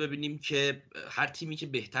بازی رو ببینیم که هر تیمی که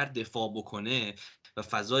بهتر دفاع بکنه و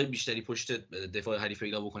فضای بیشتری پشت دفاع حریف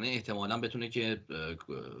پیدا بکنه احتمالاً بتونه که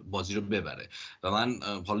بازی رو ببره. و من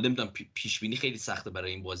حالا نمیدونم پیش بینی خیلی سخته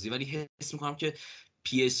برای این بازی، ولی حس میکنم که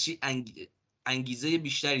پی اس جی انگیزه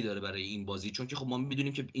بیشتری داره برای این بازی، چون که خب ما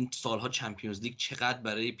میدونیم که این سالها چمپیونز لیگ چقدر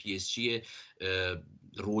برای پی اس جی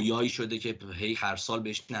رویایی شده که هی هر سال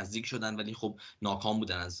بهش نزدیک شدن ولی خب ناکام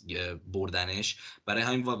بودن از بردنش. برای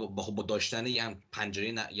همین با داشتن یه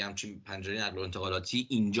پنجره نقل و انتقالاتی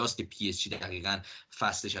اینجاست که پی اس جی دقیقاً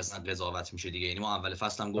فصلش اصلا قضاوت میشه دیگه. یعنی ما اول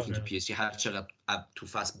فصل هم گفتیم که پی اس جی هر چقدر تو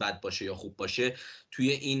فصل بد باشه یا خوب باشه توی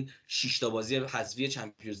این 6 تا بازی حذفی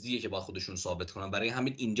چمپیونز لیگ که با خودشون ثابت کنن. برای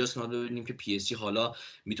همین اینجاست که ما ببینیم که پی اس جی حالا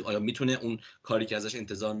آیا میتونه اون کاری که ازش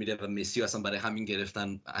انتظار میره و مسی اصلا برای همین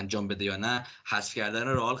گرفتن انجام بده یا نه. حذف کردن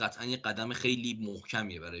رئال قطعا یه قدم خیلی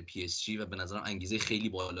محکمیه برای پی اس جی و به نظرم انگیزه خیلی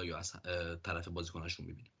بالایی از طرف بازیکناشون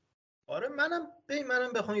میبینیم. آره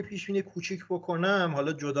منم بخوام یه پیش بینی کوچیک بکنم،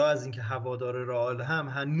 حالا جدا از اینکه هوادار رئال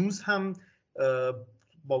هنوز هم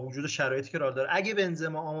با وجود شرایطی که رئال داره اگه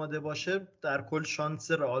بنزما آماده باشه در کل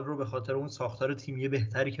شانس رئال رو به خاطر اون ساختار تیمی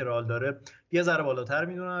بهتری که رئال داره یه ذره بالاتر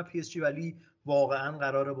میدونم پی اس جی، ولی واقعا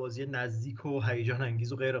قرار بازی نزدیک و هیجان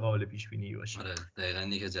انگیز و غیر قابل پیش بینی باشه. آره دقیقاً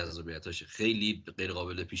یکی از جذابیتاشه، خیلی غیر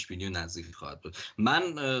قابل پیش بینی و نزدیک خواهد بود. من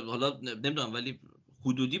حالا نمیدونم ولی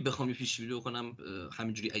حدودی بخوام یه پیش بینی بکنم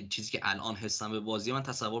همینجوری چیزی که الان حسم به بازی، من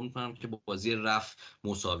تصور میکنم که با بازی رفت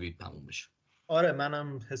مساوی تموم بشه. آره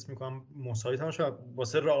منم حس میکنم مساوی تموم شه،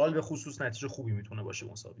 واسه رئال به خصوص نتیجه خوبی میتونه باشه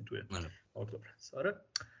مساوی توی اکتبر. آره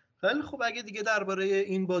خیلی خب، اگه دیگه درباره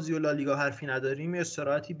این بازی و لالیگا حرفی نداریم یه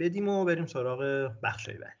استراحتی بدیم و بریم سراغ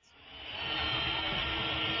بخشای بعد.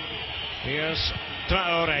 Here's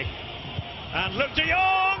Traore and Luke de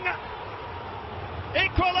Jong,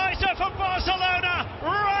 equaliser for Barcelona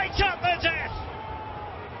right at the death.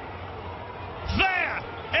 There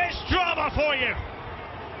is drama for you.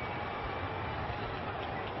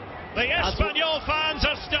 The Espanyol fans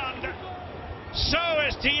are stunned. So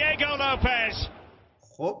is Diego Lopez.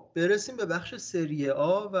 خب برسیم به بخش سری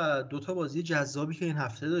آ و دوتا بازی جذابی که این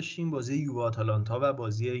هفته داشتیم، بازی یووه آتالانتا و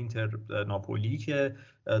بازی اینتر ناپولی که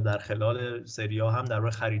در خلال سری آ هم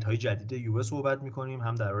درباره خریدهای جدید یووه صحبت می‌کنیم،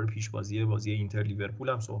 هم درباره پیش‌بازی بازی اینتر لیورپول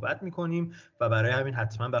هم صحبت می‌کنیم و برای همین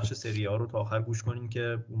حتما بخش سری آ رو تا آخر گوش کنیم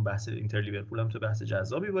که اون بحث اینتر لیورپول هم تو بحث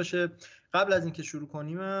جذابی باشه. قبل از اینکه شروع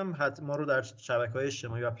کنیم ما رو در شبکه‌های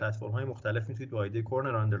اجتماعی و پلتفرم‌های مختلف میتونید با آیدی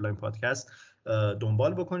کورنر آندرلاین پادکست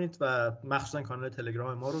دنبال بکنید و مخصوصا کانال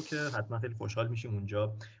تلگرام ما رو که حتما خیلی خوشحال میشیم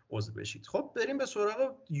اونجا عضو بشید. خب بریم به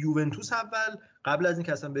سراغ یوونتوس اول. قبل از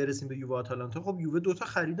اینکه اصلا برسیم به یووه آتالانتا، خب یووه دوتا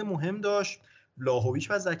خرید مهم داشت،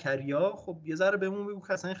 لاهویچ و زکریا. خب یه ذره بهمون بگو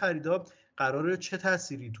که اصلا این خریدا قراره چه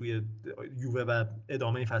تأثیری توی یووه و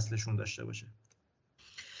ادامه فصلشون داشته باشه.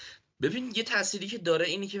 ببین یه تأثیری که داره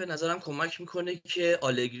اینی که به نظرم کمک میکنه که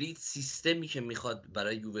آلگری سیستمی که میخواد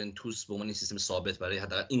برای یوونتوس به عنوان سیستم ثابت برای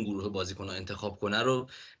حداقل این گروه بازیکن‌ها انتخاب کنه رو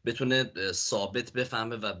بتونه ثابت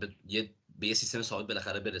بفهمه و به یه سیستم ثابت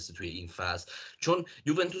بالاخره برسه توی این فصل. چون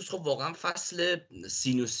یوونتوس خب واقعا فصل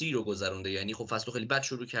سینوسی رو گذرونده، یعنی خب فصل خیلی بد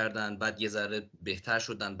شروع کردن، بعد یه ذره بهتر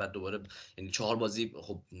شدن، بعد دوباره یعنی 4 بازی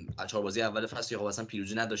خب 4 بازی اول فصل خب اصلا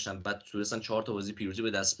پیروزی نداشتن، بعد تونستن 4 تا بازی پیروزی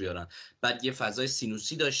به دست بیارن، بعد یه فضای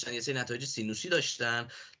سینوسی داشتن، یه سری نتایج سینوسی داشتن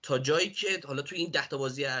تا جایی که حالا توی این 10 تا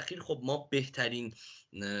بازی اخیر خب ما بهترین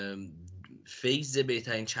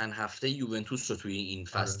بهترین چند هفته یوونتوس رو توی این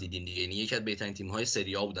فصل دیدیم دیگه. یعنی یکی از بهترین تیم‌های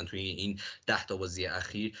سری آ بودن توی این 10 تا بازی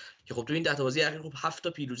اخیر که خب توی این 10 تا بازی اخیر خب 7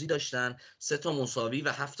 تا پیروزی داشتن، 3 تا مساوی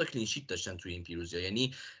و 7 تا کلین شیت داشتن توی این پیروزی‌ها.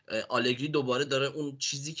 یعنی آلگری دوباره داره اون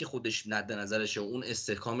چیزی که خودش مد نظرشه، اون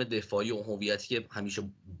استحکام دفاعی و هویتی که همیشه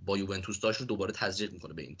با یوونتوس داشت رو دوباره تزریق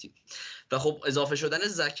میکنه به این تیم. و خب اضافه شدن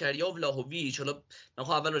زکریا و ولاهویچ، حالا من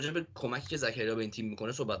خب اول راجع به کمکی که زکریا به این تیم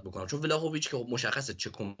میکنه صحبت بکنم، چون ولاهویچ که خب مشخصه چه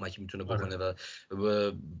کمکی میتونه بکنه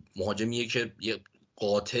و مهاجمیه که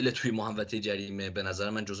قاتل توی محوطه جریمه. به نظر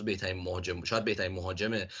من جزو بهترین مهاجم، شاید بهترین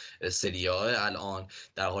مهاجم سری آ الان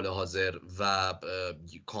در حال حاضر و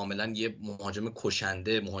کاملا یه مهاجم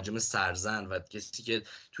کشنده، مهاجم سرزن و کسی که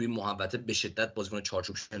توی محوطه به شدت بازیکن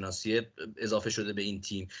چارچوب شناسی اضافه شده به این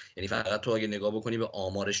تیم. یعنی فقط تو اگه نگاه بکنی به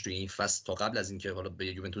آمارش توی این فصل تا قبل از اینکه حالا به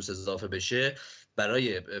یوونتوس اضافه بشه،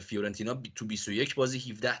 برای فیورنتینا تو 21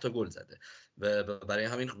 بازی 17 تا گل زده و برای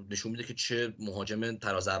همین نشون میده که چه مهاجم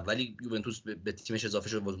تراز اولی یوونتوس به تیمش اضافه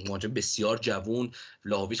شده. مهاجم بسیار جوون.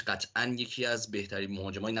 ولاهویچ قطعا یکی از بهترین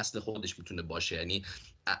مهاجمای نسل خودش میتونه باشه. یعنی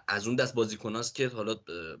از اون دست بازیکناست که حالا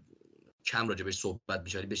کم راجع بهش صحبت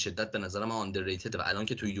میشه ولی به شدت به نظر من آندرریتد و الان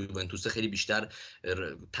که توی یوونتوس خیلی بیشتر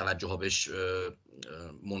توجه ها بهش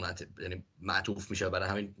یعنی معطوف میشه، برای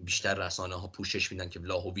همین بیشتر رسانه ها پوشش میدن که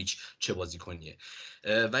ولاهویچ چه بازیکنیه.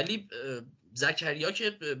 ولی زکریا که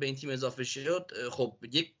به این تیم اضافه شد، خب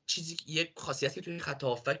یک خاصیتی توی خط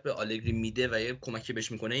هافک به آلگری میده و یه کمکی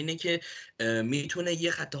بهش میکنه اینه که میتونه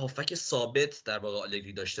یه خط هافک ثابت در واقع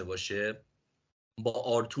آلگری داشته باشه با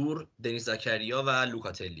آرتور، دنیس زکریا و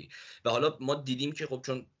لوکاتلی. و حالا ما دیدیم که خب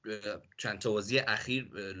چون چند تا بازی اخیر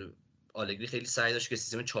آلگری خیلی سعی داشت که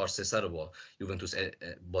سیستم 4-3-3 رو با یوونتوس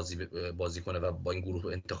بازی کنه و با این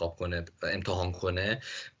گروه انتخاب کنه و امتحان کنه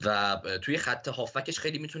و توی خط هافکش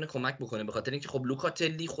خیلی میتونه کمک بکنه، به خاطر اینکه خب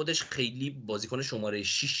لوکاتلی خودش خیلی بازیکن شماره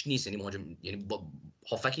 6 نیست، یعنی مهاجم، یعنی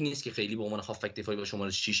هافکی نیست که خیلی به عنوان هافک دفاعی با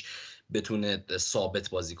شماره 6 بتونه ثابت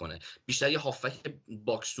بازی کنه. بیشتر یه هافک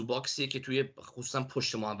باکس تو باکسیه که توی خصوصا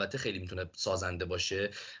پشت محوطه خیلی میتونه سازنده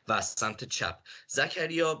باشه و از سمت چپ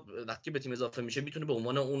زکریا وقتی به تیم اضافه میشه میتونه به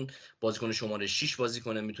عنوان اون بازیکن شماره 6 بازی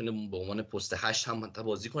کنه، میتونه به عنوان پست 8 هم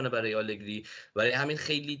بازی کنه برای آلگری. برای همین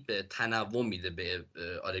خیلی تنوع میده به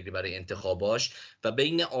آلگری برای انتخاباش و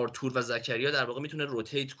بین آرتور و زکریا در واقع میتونه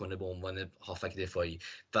روتیت کنه به عنوان هافک دفاعی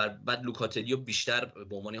و بعد لوکاتلیو بیشتر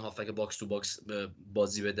به عنوان هافک باکس تو باکس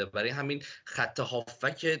بازی بده. برای همین خط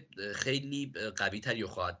هافک خیلی قوی تری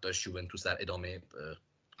خواهد داشت یوونتوس در ادامه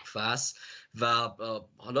فصل. و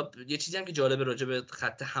حالا یه چیزی هم که جالبه راجع به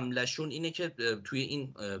خط حملهشون اینه که توی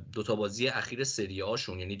این دوتا بازی اخیر سری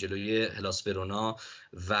آشون، یعنی جلوی هلاس ورونا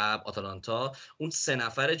و آتالانتا، اون سه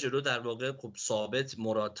نفر جلو در واقع خب ثابت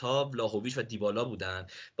موراتا، ولاهویچ و دیبالا بودن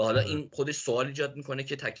و حالا این خودش سوال ایجاد میکنه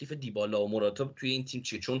که تکلیف دیبالا و موراتا توی این تیم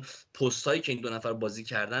چیه، چون پستایی که این دو نفر بازی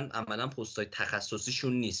کردن عملاً پستای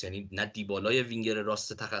تخصصیشون نیست. یعنی نه دیبالای وینگر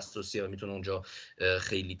راست تخصصیه و میتونه اونجا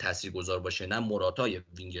خیلی تاثیرگذار باشه، نه موراتا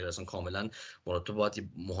وینگر، اصلا کاملا موراتا باید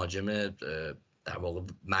مهاجم در واقع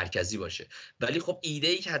مرکزی باشه. ولی خب ایده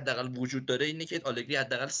ای که حداقل وجود داره اینه که آلگری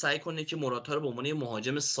حداقل سعی کنه که موراتا رو به عنوان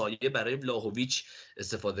مهاجم سایه برای ولاهویچ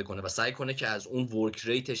استفاده کنه و سعی کنه که از اون ورک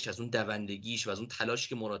ریتش، از اون دوندگیش و از اون تلاشی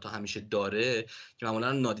که موراتا همیشه داره که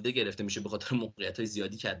معمولا نادیده گرفته میشه به خاطر موقعیت‌های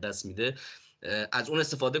زیادی که از دست میده، از اون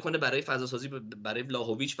استفاده کنه برای فضا سازی برای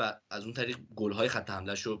ولاهویچ و از اون طریق گل‌های خط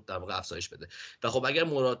حمله‌اش رو در واقع افزایش بده. و خب اگر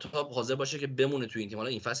موراتا حاضر باشه که بمونه توی این تیم، حالا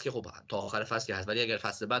این فصل که خب تا آخر فصل که هست، ولی اگر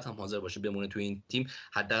فصل بعد هم حاضر باشه بمونه توی این تیم،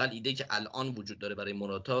 حداقل ایده که الان وجود داره برای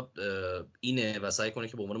موراتا اینه و سعی کنه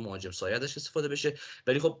که به عنوان مهاجم سایه ازش استفاده بشه.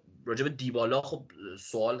 ولی خب راجع به دیبالا خب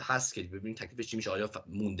سوال هست که ببینیم تکلیفش چی میشه، آیا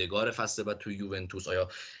موندگار فصل بعد توی یوونتوس، آیا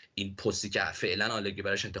این پستی که فعلا آلگری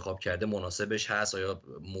براش انتخاب کرده مناسبش هست، آیا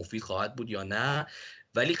مفید خواهد بود یا نه.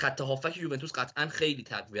 ولی خط هافک یوونتوس قطعا خیلی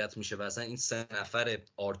تقویت میشه و اصلا این سه نفر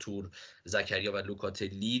آرتور، زکریا و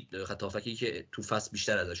لوکاتلی خط هافکی که تو فصل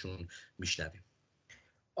بیشتر ازشون میشنویم.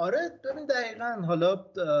 آره ببین دقیقاً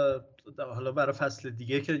حالا برای فصل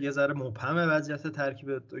دیگه که یه ذره مبهمه وضعیت ترکیب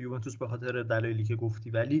یوونتوس به خاطر دلایلی که گفتی،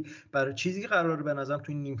 ولی برای چیزی که قراره به نظرم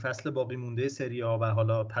تو این نیم فصل باقی مونده سری آ و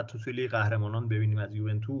حالا حتی توی قهرمانان ببینیم از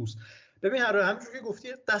یوونتوس، ببین همونجوری که گفتی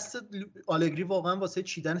دست آلگری واقعا واسه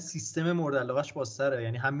چیدن سیستم مورد علاقه‌اش بازتره.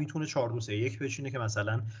 یعنی هم میتونه 4-2-3-1 بچینه که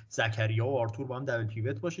مثلا زکریا و آرتور با هم دبل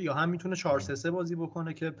پیوت باشه، یا هم میتونه 4-3-3 بازی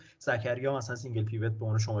بکنه که زکریا مثلا سینگل پیوت به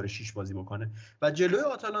عنوان شماره 6 بازی بکنه. و جلوی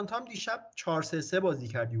آتالانتا هم دیشب 4-3-3 بازی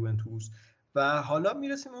کرد یوونتوس. و حالا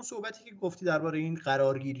میرسیم اون صحبتی که گفتی درباره این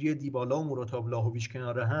قرارگیری دیبالا و موراتا و ولاهویچ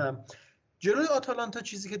کنار هم. جلوی آتالانتا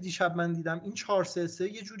چیزی که دیشب من دیدم این 4-3-3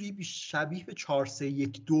 یه جوری شبیه به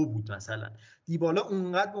 4-3-1-2 بود. مثلا دیبالا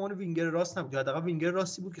اونقدر به عنوان وینگر راست نبود، حداقل وینگر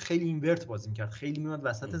راستی بود که خیلی اینورت بازی می‌کرد، خیلی میومد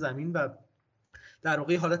وسط زمین و در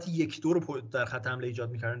واقع حالت 1-2 رو در خط حمله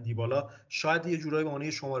ایجاد می‌کردن. دیبالا شاید یه جورایی به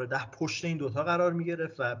عنوان شماره 10 پشت این دوتا قرار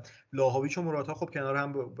می‌گرفت و ولاهویچ و موراتا خب کنار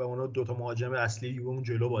هم به عنوان دوتا مهاجم اصلی یوون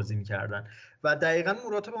جلو بازی می‌کردن و دقیقاً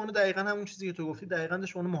موراتا به عنوان دقیقاً همون چیزی که تو گفتی دقیقاً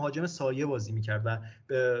داشت به عنوان مهاجم سایه بازی می‌کرد و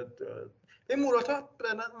موراتا،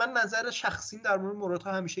 من نظر شخصیم در مورد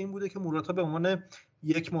موراتا همیشه این بوده که موراتا به عنوان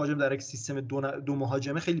یک مهاجم در یک سیستم دو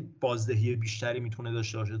مهاجمه خیلی بازدهی بیشتری میتونه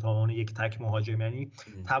داشته باشه تا عنوان یک تک مهاجم. یعنی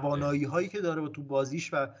توانایی هایی که داره تو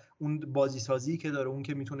بازیش و اون بازی سازی که داره، اون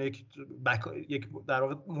که میتونه یک در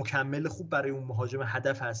واقع مکمل خوب برای اون مهاجم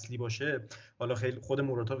هدف اصلی باشه. حالا خیلی خود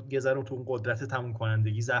موراتا گذرون تو اون قدرت تموم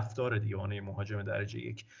کنندگی ضعف داره دیگه، اون مهاجم درجه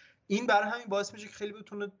یک. این برای همین باعث میشه که خیلی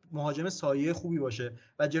بتونه مهاجم سایه خوبی باشه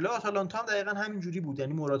و جلوی آتالانتا هم دقیقاً همینجوری بود.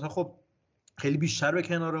 یعنی موراتا خب خیلی بیشتر به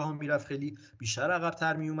کناره ها میرفت، خیلی بیشتر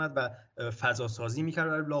عقب‌تر میومد و فضا سازی میکرد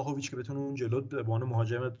برای لاهویچ که بتونه اون جلو به عنوان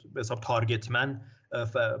مهاجم به حساب تارگتمن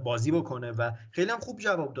بازی بکنه و خیلی هم خوب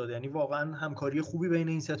جواب داد. یعنی واقعا همکاری خوبی بین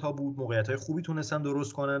این سه تا بود، موقعیت‌های خوبی تونستن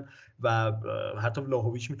درست کنن و حتی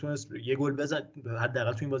لاهویچ میتونست یه گل بزنه،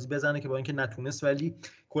 حداقل تو این بازی بزنه که با اینکه نتونست، ولی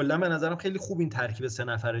کلا به نظرم خیلی خوب این ترکیب سه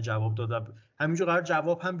نفره جواب داد. همینجور قرار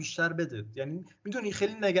جواب هم بیشتر بده. یعنی میدونی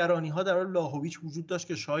خیلی نگرانی ها در لاهویچ وجود داشت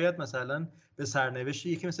که شاید مثلا به سرنوشت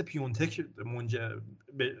یکی مثل پیونتک منجر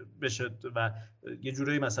بشه و یه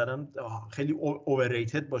جوری مثلا خیلی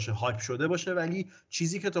اورریتد باشه، هایپ شده باشه، ولی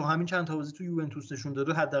چیزی که تا همین چند تا بازی تو یوونتوس نشون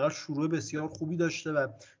داده حداقل شروع بسیار خوبی داشته و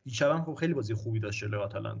دیشب هم خیلی بازی خوبی داشته له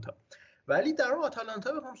آتالانتا. ولی در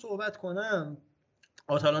آتالانتا بخوام صحبت کنم،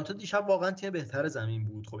 آتالانتا دیشب واقعا تیم بهتر زمین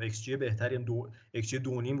بود. خب ایکس جی بهتری، ایکس جی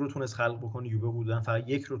 2.5 رو تونست خلق بکنه، یووه بودن فقط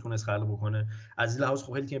 1 رو تونست خلق بکنه. از این لحاظ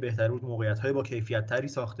خب خیلی تیم بهتری بود، موقعیت‌های با کیفیت تری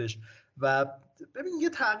ساختش. و ببین یه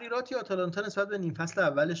تغییراتی آتالانتا نسبت به نیم فصل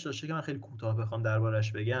اولش داشته که من خیلی کوتاه بخوام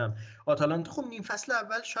دربارش بگم. آتالانتا خب نیم فصل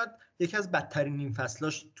اول شاید یکی از بدترین نیم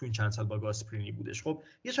فصلاش تو این چند سال با گاسپرینی بودش. خب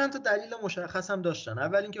یه چند تا دلیل مشخص هم داشتن.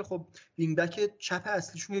 اول اینکه خب وینگ بک چپ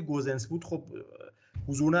اصلیشون که گوزنس بود خب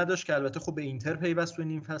حضور نداشت که البته خب به اینتر پیوست تو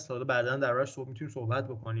نیم فصل، حالا بعداً دربارش میتونیم صحبت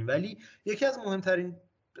بکنیم. ولی یکی از مهمترین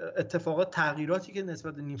اتفاقات، تغییراتی که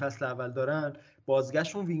نسبت به نیم فصل اول دارن،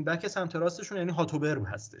 بازگشت اون وینگ بک سمت راستشون یعنی هاتوبر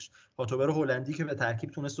هستش. هاتوبر هلندی که به ترکیب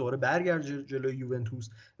تونست دوباره برگرده جلوی یوونتوس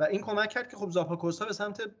و این کمک کرد که خب زاپاکوستا به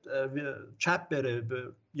سمت چپ بره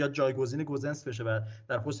یا جایگزین گوزنس بشه و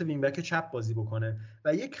در پست وینگ بک چپ بازی بکنه.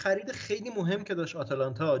 و یک خرید خیلی مهم که داشت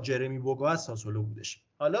آتالانتا، جرمی بوگا از ساسولو بودش.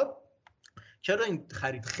 حالا چرا این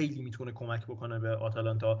خرید خیلی میتونه کمک بکنه به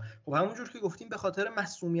آتالانتا؟ خب همونجور که گفتیم به خاطر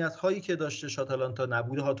مسئولیت هایی که داشته آتالانتا،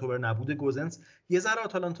 نبود هاتوبر، نبود گوزنس، یه ذره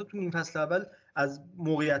آتالانتا تو نیم فصل اول از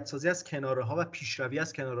موقعیت سازی از کناره ها و پیشروی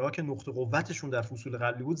از کناره ها که نقطه قوتشون در فصول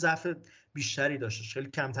قبلی بود ضعف بیشتری داشته، خیلی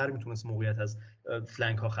کمتر میتونست موقعیت از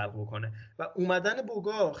فلنک ها خلق بکنه و اومدن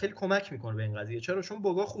بوگا خیلی کمک میکنه به این قضیه. چرا؟ چون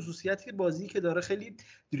بوگا خصوصیتی بازی که داره، خیلی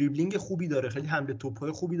دریبلینگ خوبی داره، خیلی حمله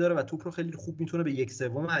توپ‌های خوبی داره و توپ رو خیلی خوب میتونه به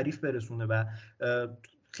 1/3 حریف برسونه و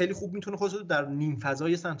خیلی خوب میتونه خودش رو در نیم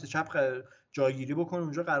فضای سمت چپ جایگیری بکنه،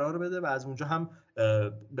 اونجا قرار بده و از اونجا هم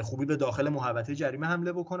به خوبی به داخل محوطه جریمه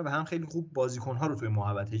حمله بکنه و هم خیلی خوب بازیکن‌ها رو توی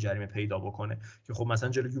محوطه جریمه پیدا بکنه که خب مثلا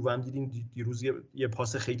جلوی یووه هم دیدیم دیروز یه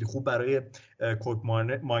پاس خیلی خوب برای کوک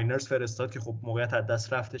ماینرز فرستاد که خب موقعیت از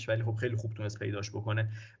دست رفتش ولی خب خیلی خوب تونست پیداش بکنه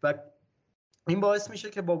و این باعث میشه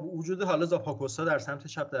که با وجود حالا زاپاکوستا در سمت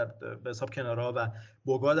چپ در به حساب کناره‌ها و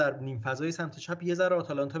بوگا در نیم فضای سمت چپ یه ذره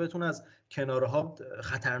آتالانتا بتونه از کناره‌ها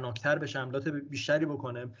خطرناکتر بشه، حملات بیشتری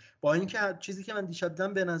بکنه. با اینکه چیزی که من دیشب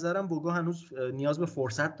دیدم به نظرم بوگا هنوز نیاز به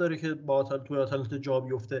فرصت داره که با توی آتالانتا جا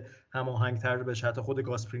بیفته، هماهنگ‌تر بشه، حتی خود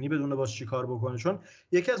گاسپرینی بدونه باش چیکار بکنه. چون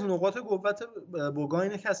یکی از نقاط قوت بوگا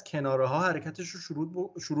اینه که از کناره‌ها حرکتش رو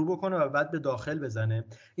شروع بکنه و بعد به داخل بزنه.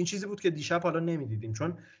 این چیزی بود که دیشب حالا نمی‌دیدیم.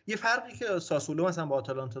 چون یه فرقی که ساسولو مثلا با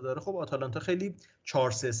آتالانتا داره، خب آتالانتا خیلی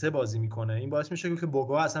 4-3-3 بازی میکنه، این باعث میشه که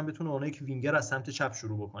بوگا اصلا بتونه اون یک وینگر از سمت چپ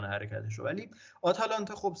شروع بکنه حرکتش رو، ولی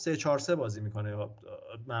آتالانتا خب 3-4-3 بازی میکنه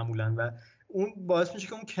معمولا و اون باعث میشه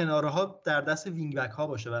که اون کناره ها در دست وینگ بک ها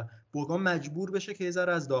باشه و بوگا مجبور بشه که یه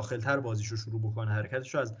ذره از داخل‌تر بازیشو شروع بکنه،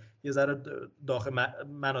 حرکتش رو از یه ذره داخل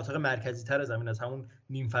مناطق مرکزی تر زمین، از همون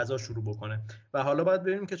نیم فضا شروع بکنه و حالا باید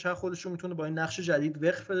ببینیم که چه خودش رو میتونه با این نقش جدید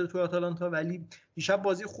وقف بده تو آتالانتا. ولی دیشب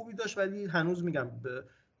بازی خوبی داشت، ولی هنوز میگم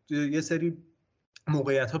یه سری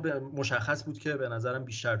موقعیت‌ها مشخص بود که به نظرم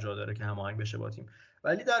بیشتر جا داره که هماهنگ بشه با تیم.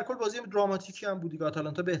 ولی در کل بازی دراماتیکی هم بود.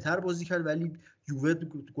 آتالانتا بهتر بازی کرد ولی یووه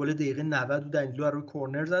گل دقیقه 90 و دنیلو روی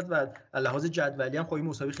کورنر زد و لحاظ جدولی هم خب این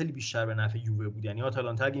مساوی خیلی بیشتر به نفع یووه بود. یعنی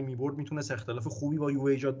آتالانتا اگه میبرد میتونست اختلاف خوبی با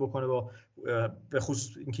یووه ایجاد بکنه، با به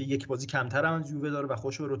خصوص اینکه یک بازی کمتر هم از یووه داره و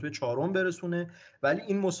خودش به رتبه 4 برسونه. ولی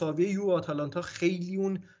این مساوی یووه آتالانتا خیلی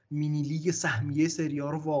اون مینی لیگ سهمیه سری ها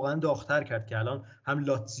رو واقعا داغ‌تر کرد که الان هم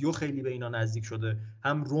لاتزیو خیلی به اینا نزدیک شده،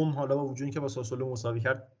 هم روم حالا با وجودی که با ساسولو مساوی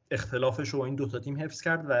کرد اختلافش رو با این دوتا تیم حفظ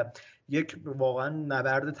کرد و یک واقعا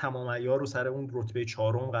نبرد تمام عیار رو سر اون رتبه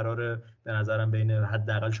 4 قراره به نظرم بین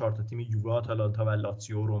حداقل 4 تا تیم یووه، آتالانتا و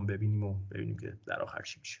لاتزیو روم ببینیم که در آخر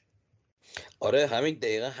چی میشه. آره همین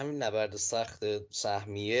دقیقا همین نبرد سخت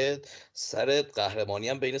سهمیه سر قهرمانی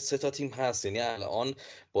هم بین سه تا تیم هست. یعنی الان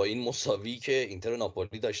با این مساوی که اینتر و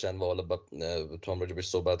ناپولی داشتن و حالا تو هم راجبش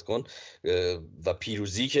صحبت کن و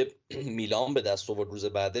پیروزی که میلان به دست آورد روز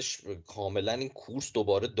بعدش، کاملا این کورس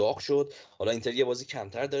دوباره داغ شد. حالا اینتر یه بازی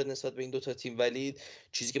کمتر داره نسبت به این دوتا تیم، ولی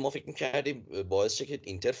چیزی که ما فکر می‌کردیم باعث شه که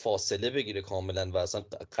اینتر فاصله بگیره کاملا و اصلا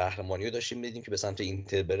قهرمانی رو داشتیم می‌دیدیم که به سمت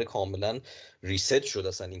اینتر بره، کاملا ریست شد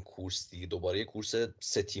اصلا این کورس دیگه. دوباره یه کورس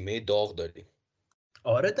سه تیمه داغ داریم.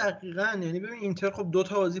 آره دقیقاً. یعنی ببین اینتر خب 2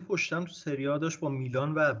 تا بازی پشتم تو سری آ داشت با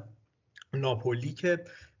میلان و ناپولی که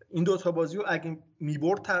این 2 تا بازی رو اگه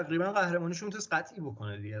میبرد تقریبا قهرمانیشون میتونست قطعی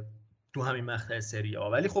بکنه دیگه تو همین مقطع سری آ.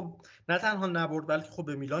 ولی خب نه تنها نبرد بلکه خب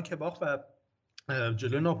به میلان که باخت و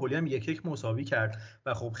جلوی ناپولی هم 1-1 مساوی کرد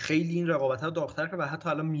و خب خیلی این رقابت‌ها داغ‌تر کرد و حتی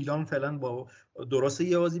الان میلان فعلا با درسته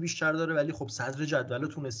یه بازی بیشتر داره ولی خب صدر جدول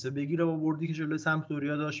تونسته بگیره با بردی که جلوی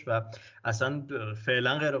سمپدوریا داشت و اصلا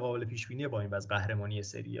فعلا غیر قابل پیش بینیه با این وضع قهرمانی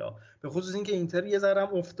سری آ، به خصوص اینکه اینتر یه ذره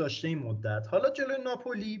هم افت داشته این مدت. حالا جلوی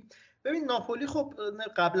ناپولی، ببین ناپولی خب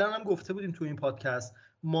قبلا هم گفته بودیم تو این پادکست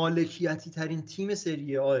مالکیتی ترین تیم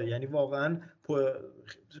سری آ، یعنی واقعا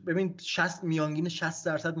ببین 60 میانگین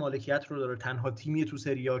 60% مالکیت رو داره، تنها تیمی تو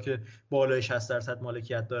سری آ که بالای 60%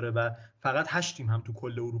 مالکیت داره و فقط 8 تیم هم تو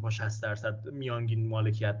کل اروپا 60% میانگین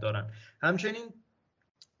مالکیت دارن. همچنین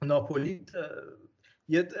ناپولی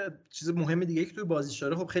یه چیز مهم دیگه که توی بازیش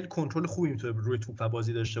داره، خب خیلی کنترل خوبی میتونه روی توپ و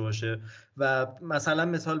بازی داشته باشه و مثلا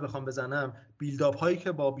مثال بخوام بزنم بیلداپ هایی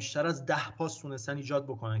که با بیشتر از 10 پاس تونستن ایجاد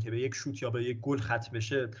بکنن که به یک شوت یا به یک گل ختم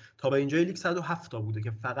بشه تا به اینجای لیگ 107 تا بوده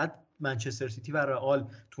که فقط منچستر سیتی و رئال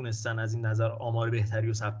تونستن از این نظر آمار بهتری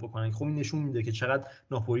رو ثبت بکنن. خب این نشون میده که چقدر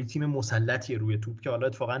ناپولی تیم مسلطیه روی توپ که حالا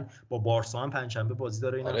اتفاقا با بارسا هم پنجشنبه بازی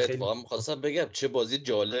داره. اینم آره خیلی اتفاقا می‌خواستم بگم چه بازی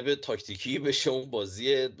جالب تاکتیکی بشه اون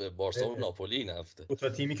بازی بارسا و ناپولی این هفته. دو تا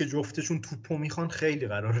تیمی که جفتشون توپو میخوان خیلی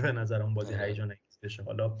قراره به نظرم بازی آره. هیجان انگیز بشه.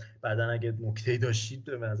 حالا بعدن اگه نکته‌ای داشتید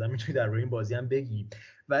به نظر میتونید در روی این بازی هم بگی.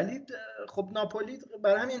 ولی خب ناپولی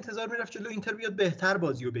برای همین انتظار میرفت جلو اینتر بیاد بهتر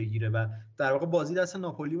بازی رو بگیره و در واقع بازی دست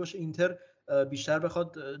ناپولی باشه، اینتر بیشتر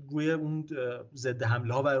بخواد روی اون ضد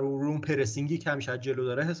حمله ها و روی اون پرسینگی که همیشه جلو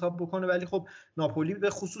داره حساب بکنه. ولی خب ناپولی به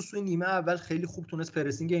خصوص توی نیمه اول خیلی خوب تونست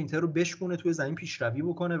پرسینگ اینتر رو بشکونه، توی زمین پیشروی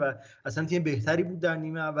بکنه و اصلا تیم بهتری بود در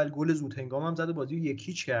نیمه اول. گل زود هنگام هم زد و بازی رو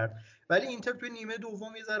 1-0 کرد. ولی اینتر توی نیمه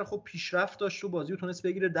دوم یه ذره خب پیشرفت داشت و بازی رو تونست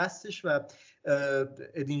بگیره دستش و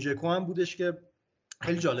ادین ژکو هم بودش که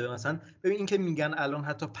خیلی جالبه. مثلا ببین این که میگن الان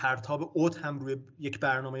حتی پرتاب اوت هم روی یک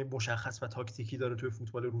برنامه مشخص و تاکتیکی داره توی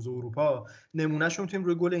فوتبال روز اروپا، نمونهش رو میتونیم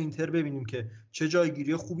روی گل اینتر ببینیم که چه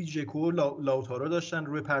جایگیری خوبی ژکو و لاوتارو داشتن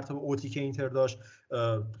روی پرتاب اوتی که اینتر داشت.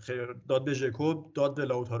 داد به ژکو، داد به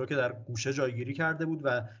لاوتارو که در گوشه جایگیری کرده بود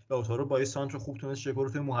و لاوتارو با یه سانتر خوب تونست ژکو رو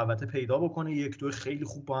توی محوطه پیدا بکنه. یک دو خیلی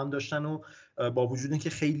خوب با هم داشتن و با وجود اینکه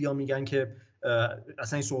خیلی‌ها میگن که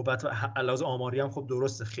اصلا این صحبت علاوه آماری هم خب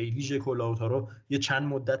درسته، خیلی ژکو لاوتارو یه چند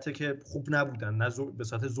مدته که خوب نبودن، نه به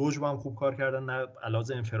صورت زوج با هم خوب کار کردن، نه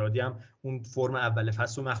علاوه انفرادی هم اون فرم اول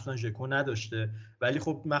فصل و مخصوصا ژکو نداشته. ولی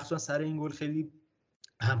خب مخصوصا سر این گل خیلی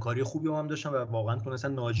همکاری خوبی هم داشتن و واقعا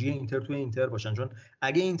تونستن ناجی اینتر توی اینتر باشن، چون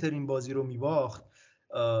اگه اینتر این بازی رو میباخت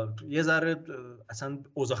یه ذره اصلا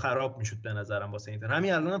اوضاع خراب میشد به نظرم واسه اینتر.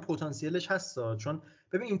 همین الان هم پتانسیلش هست، چون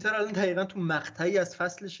ببین اینتر الان دقیقاً تو مقطعی از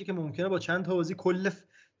فصلشه که ممکنه با چند تا بازی کل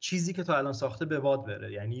چیزی که تا الان ساخته به باد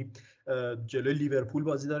بره. یعنی جلوی لیورپول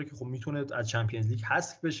بازی داره که خب میتونه از چمپیونز لیگ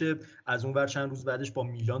حذف بشه، از اون ور چند روز بعدش با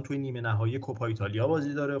میلان توی نیمه نهایی کوپا ایتالیا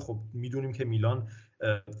بازی داره. خب میدونیم که میلان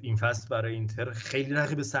این فصل برای اینتر خیلی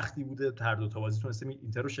رقیب سختی بوده، هر دو تا بازی تونسته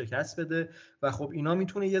اینتر رو شکست بده و خب اینا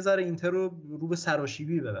میتونه یه ذره اینتر رو به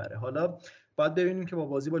سراشیبی ببره. حالا باید ببینیم که با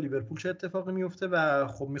بازی با لیورپول چه اتفاقی میفته و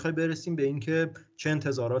خب میخوای برسیم به این که چه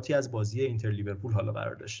انتظاراتی از بازی اینتر لیورپول حالا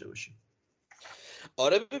قرار داشته باشیم.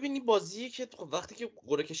 آره ببینی بازی که وقتی که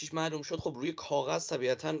قرعه کشیش معلوم شد، خب روی کاغذ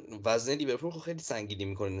طبیعتا وزن لیورپول خیلی سنگینی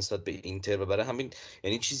میکنه نسبت به اینتر و برای همین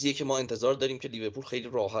یعنی چیزیه که ما انتظار داریم که لیورپول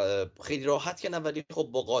خیلی راحت که نه، ولی خب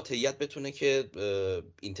با قاطعیت بتونه که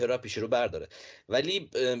اینتر رو پیش رو برداره. ولی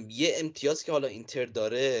یه امتیاز که حالا اینتر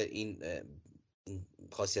داره، این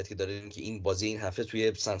خاصیت که داره، این که این بازی این هفته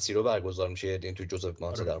توی سن سیرو برگزار میشه، یعنی توی جوزپ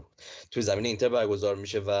ماتزا در توی زمین اینتر برگزار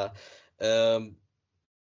میشه و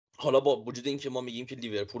حالا با وجود اینکه ما میگیم که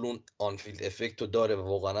لیورپول اون آنفیلد افکت رو داره و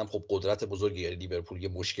واقعا هم خب قدرت بزرگی داره لیورپول، یه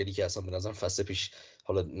مشکلی که اصلا به نظرم فصل پیش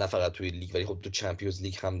حالا نه فقط توی لیگ ولی خب تو چمپیونز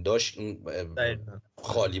لیگ هم داشت، این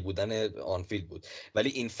خالی بودن آنفیلد بود. ولی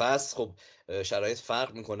این فصل خب شرایط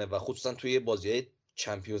فرق میکنه و خصوصا توی بازی‌های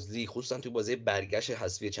چمپیونز لیگ، خصوصا توی بازی برگشت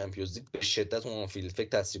حذفی چمپیونز لیگ به شدت اون آنفیلد افکت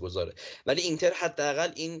تاثیرگذاره. ولی اینتر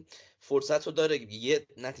حداقل این فرصت رو داره یه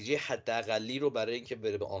نتیجه حداقلی رو برای اینکه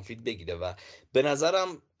بره به آنفیلد بگیره و به نظرم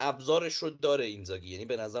ابزارش رو داره اینزاگی. یعنی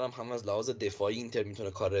به نظرم هم از لحاظ دفاعی اینتر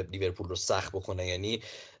میتونه کار لیورپول رو سخت بکنه. یعنی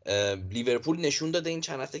لیورپول نشون داده این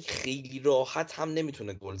چند هفته که خیلی راحت هم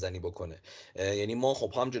نمیتونه گلزنی بکنه. یعنی ما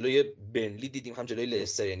خب هم جلوی برنلی دیدیم هم جلوی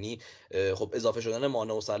لستر. یعنی خب اضافه شدن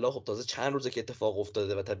مانه و صلاح خب تازه چند روزه که اتفاق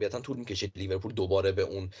افتاده و طبیعتا طول میکشه لیورپول دوباره به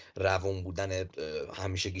اون روون بودن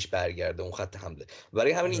همیشگیش برگرده، اون خط حمله.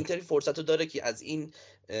 برای همین اینتر فرصت رو داره که از این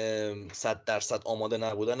 100% آماده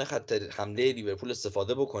نبودن خط حمله لیورپول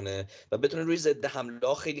استفاده بکنه و بتونه روی ضد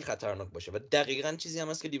حمله خیلی خطرناک باشه. و دقیقاً چیزی هم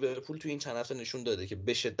هست که لیورپول تو این چند هفته نشون داده که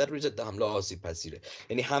به شدت روی ضد حمله آسیب پذیره.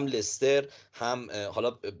 یعنی هم لستر هم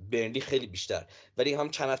حالا برنلی خیلی بیشتر، ولی هم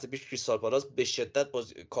چند هفته پیش کریستال پالاس به شدت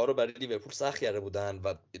کار رو برای لیورپول سخت کرده بودن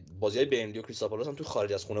و بازی‌های برنلی و کریستال پالاس هم تو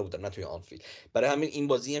خارج از خونه بودن نه توی آنفیلد. برای همین این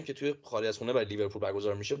بازی هم که توی خارج از خونه برای لیورپول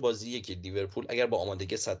برگزار میشه بازیه که لیورپول اگر با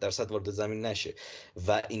آمادگی 100% وارد زمین نشه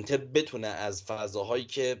و اینتر بتونه از فضاهایی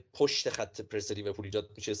که پشت خط پرس لیورپول ایجاد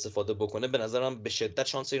میشه استفاده بکنه، به نظرم به شدت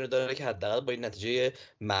شانس اینو داره که حداقل با این نتیجه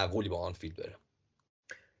معقولی با آنفیلد بره.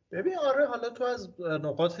 ببین آره، حالا تو از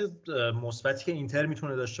نقاط مثبتی که اینتر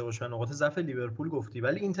میتونه داشته باشه نقاط ضعف لیورپول گفتی،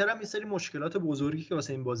 ولی اینتر هم یه سری مشکلات بزرگی که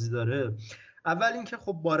واسه این بازی داره. اول اینکه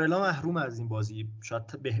خب بارلا محروم از این بازی، شاید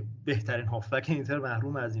بهترین هافبک اینتر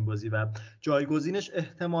محروم از این بازی و جایگزینش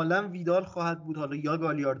احتمالاً ویدال خواهد بود، حالا یا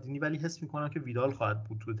گالیاردینی، ولی حس میکنم که ویدال خواهد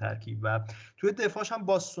بود تو ترکیب. و توی دفاعش هم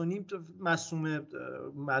باستونی مصدوم،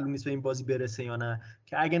 معلوم نیست به این بازی برسه یا نه،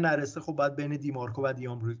 که اگه نرسه خب باید بین دیمارکو و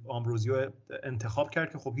آمبروزیو انتخاب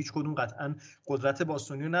کرد که خب هیچ کدوم قطعا قدرت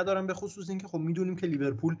باستونی رو ندارن، به خصوص اینکه خب میدونیم که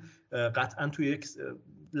لیورپول قطعا توی یک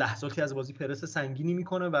لحظاتی از بازی پرس سنگینی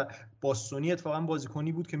میکنه و باستونی اتفاقا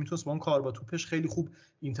بازیکنی بود که میتونست با اون کار با توپش خیلی خوب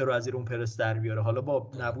اینتر رو از زیر اون پرس در بیاره. حالا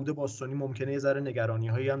با نبود باستونی ممکنه یه ذره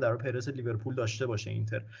نگرانی‌هایی هم در پرس لیورپول داشته باشه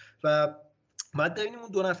اینتر و بعد ببینیم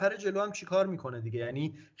اون دو نفر جلو هم چیکار میکنه دیگه.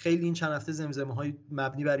 یعنی خیلی این چند هفته زمزمه‌های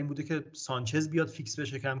مبنی بر این بوده که سانچز بیاد فیکس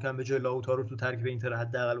بشه کم کم به جای لاوتارو تو ترکیب اینتر،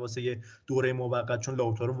 حداقل واسه یه دوره موقت، چون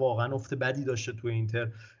لاوتارو واقعا افت بدی داشته تو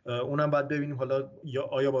اینتر. اونم بعد ببینیم حالا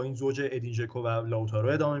آیا با این زوج ادین ژکو و لاوتارو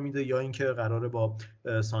ادامه میده یا اینکه قراره با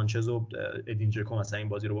سانچز و ادین ژکو مثلا این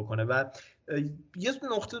بازی رو بکنه. و یه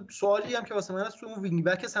نقطه سوالی هم که واسه من هست تو اون وینگ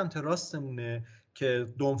بک سمت راستمونه که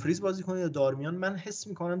دومفریز بازی کنه یا دارمیان. من حس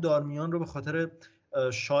میکنم دارمیان رو به خاطر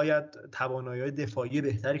شاید توانایی‌های دفاعی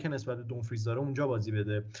بهتری که نسبت به دومفریز داره اونجا بازی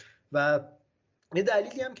بده و یه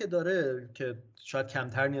دلیلی هم که داره که شاید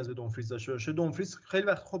کمتر نیاز به دومفریز داشته باشه، دومفریز خیلی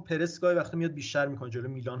وقت خب پرس گاهی وقتا میاد بیشتر میکنه، جلو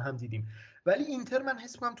میلان هم دیدیم، ولی اینتر من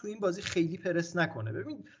حس میکنم تو این بازی خیلی پرس نکنه.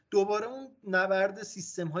 ببین دوباره اون نبرد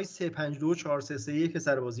سیستم های 3-5-2 و 4-3-3 که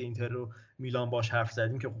سر بازی اینتر رو میلان باش حرف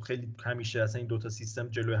زدیم که خب خیلی همیشه اصلا این دوتا سیستم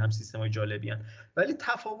جلوی هم سیستم های جالبی ان، ولی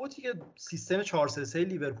تفاوتی که سیستم 4-3-3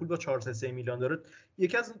 لیورپول با 4-3-3 میلان داره،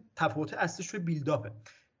 یکی از تفاوت اصلیش توی بیلداپه.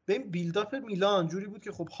 ببین بیلداپ میلان جوری بود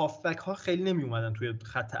که خب هافبک ها خیلی نمی اومدن توی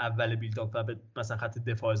خط اول بیلداپ و به مثلا خط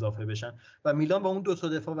دفاع اضافه بشن و میلان با اون دو تا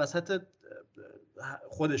دفاع وسط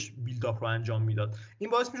خودش بیلداپ رو انجام میداد. این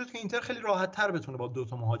باعث میشد که اینتر خیلی راحت تر بتونه با دو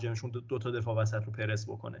تا مهاجمشون دو تا دفاع وسط رو پرس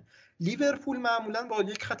بکنه. لیورپول معمولا با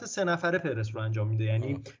یک خط 3 نفره پرس رو انجام میده،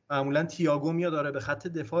 یعنی معمولا تییاگو میاد داره به خط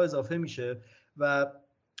دفاع اضافه میشه و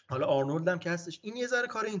حالا آرنولد هم که هستش. این یه ذره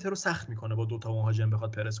کار اینتر رو سخت میکنه با دو تا مهاجم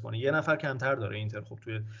بخواد پرس کنه، یه نفر کمتر داره اینتر خب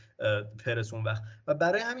توی پرس اون وقت، و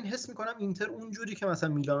برای همین حس میکنم اینتر اونجوری که مثلا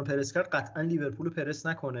میلان رو پرس کرد قطعا لیورپول رو پرس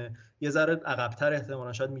نکنه، یه ذره عقب‌تر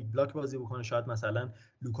احتمالاً شاید مید بلاک بازی بکنه، شاید مثلا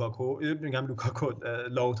لوکاکو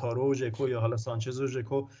لاوتارو و ژکو یا حالا سانچز و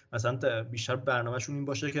ژکو مثلا بیشتر برنامه‌شون این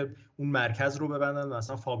باشه که اون مرکز رو ببندن،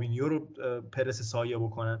 مثلا فابینیو رو پرس سایه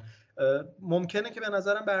بکنن. ممکنه که به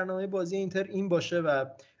نظرم برنامه بازی اینتر این باشه و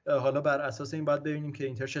حالا بر اساس این باید ببینیم که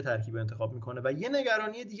اینتر چه ترکیب انتخاب میکنه. و یه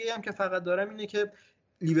نگرانی دیگه هم که فقط دارم اینه که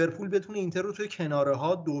لیورپول بتونه اینتر رو توی کناره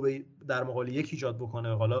ها در مقابل یک ایجاد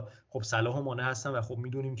بکنه. حالا خب صلاح و مانع هستن و خب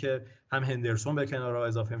میدونیم که هم هندرسون به کناره ها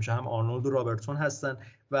اضافه میشه، هم آرنولد و رابرتسون هستن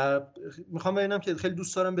و میخوام ببینم که خیلی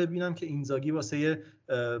دوست دارم ببینم که اینزاگی واسه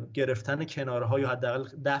گرفتن کناره ها یا حداقل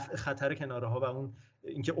دفع خطر کناره ها و اون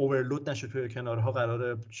اینکه اورلود نشه توی کناره ها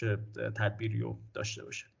قراره چه تدبیری رو داشته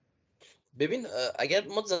باشه. ببین اگر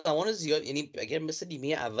ما زمان زیاد، یعنی اگر مثل نیمه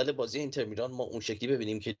اول بازی اینتر میلان ما اون شکلی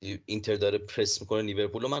ببینیم که اینتر داره پرس میکنه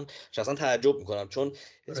لیورپول، من شخصا تعجب میکنم، چون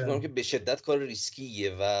حس میکنم که به شدت کار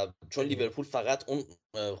ریسکیه و چون لیورپول فقط اون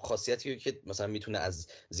خاصیتی که مثلا میتونه از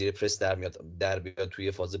زیر پرس در بیاد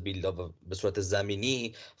توی فاز بیلداپ و به صورت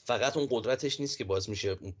زمینی، فقط اون قدرتش نیست که باعث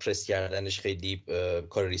میشه اون پرس کردنش خیلی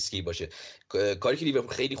کار ریسکی باشه. کاری که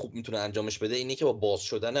لیورپول خیلی خوب میتونه انجامش بده اینه که با باز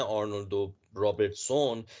شدن آرنولد و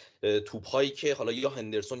رابرتسون توپ‌هایی که حالا یا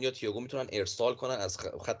هندرسون یا تییاگو میتونن ارسال کنن از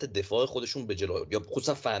خط دفاع خودشون به جلو، یا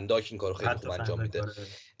خصوصا فنداک این کارو خیلی خوب انجام میده.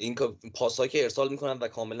 این پاس‌هایی که ارسال میکنن و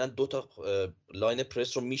کاملا دو تا لاین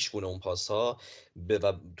پرس رو میشکونه اون پاس‌ها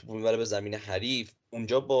و توپ میبره به زمین حریف.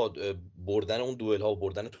 اونجا با بردن اون دوئل ها و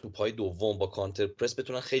بردن توپ‌های دوم با کانتر پرس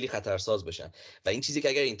بتونن خیلی خطرساز بشن و این چیزی که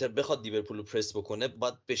اگر اینتر بخواد لیورپول رو پرس بکنه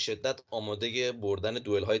باید به شدت آماده بردن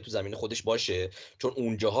دوئل های تو زمین خودش باشه، چون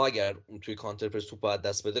اونجاها اگر توی کانتر پرس توپ از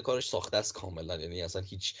دست بده کارش ساخته است کاملا، یعنی اصلا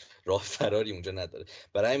هیچ راه فراری اونجا نداره.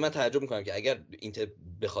 برای من تعجب میکنم که اگر اینتر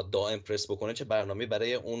بخواد دائم پرس بکنه چه برنامه‌ای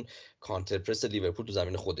برای اون کانتر پرس لیورپول تو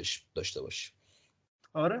زمین خودش داشته باشه.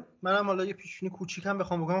 آره منم حالا یه پیشبینی کوچیکم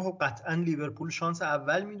بخوام بکنم، خب قطعا لیورپول شانس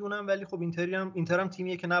اول میدونم، ولی خب اینتر هم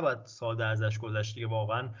تیمیه که نباید ساده ازش گذشت دیگه،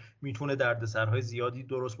 واقعا میتونه دردسرهای زیادی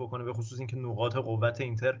درست بکنه، به خصوص اینکه نقاط قوت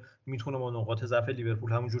اینتر میتونه با نقاط ضعف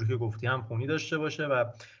لیورپول همونجوری که گفتی هم خونی داشته باشه و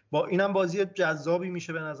با اینم بازی جذابی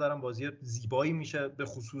میشه، به نظرم بازی زیبایی میشه به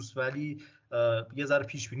خصوص، ولی یه ذره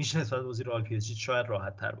پیشبینیش نسبت به بازی رئال پی اس جی شاید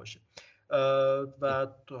راحت تر باشه. و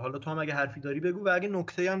حالا تو هم اگه حرفی داری بگو، و اگه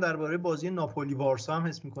نکته‌ای هم درباره بازی ناپولی بارسا هم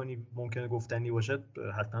حس می‌کنی ممکنه گفتنی باشه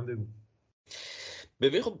حتما بگو.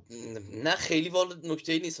 ببین خب نه خیلی والا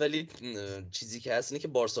نکته‌ای نیست، ولی چیزی که هست اینه که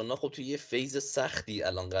بارسلونا خب توی یه فیز سختی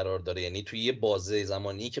الان قرار داره، یعنی توی یه بازه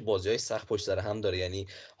زمانی که بازی‌های سخت پشت سر هم داره. یعنی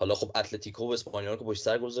حالا خب اتلتیکو و اسپانیول که پشت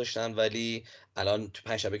سر گذاشتن، ولی الان تو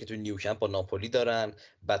پنجشنبه که توی نیوکمپ با ناپولی دارن،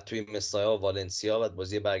 بعد توی مسایا و والنسیا، بعد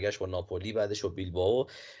بازی برگشت با ناپولی، بعدش با بیلبائو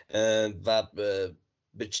و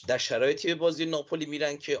در شرایطی به بازی ناپولی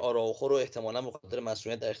میرن که آراوخو رو احتمالاً به خاطر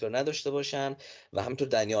مسئولیت در اختیار نداشته باشن و همینطور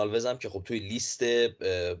دنی آلوز هم که خب توی لیست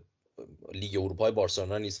لیگ اروپای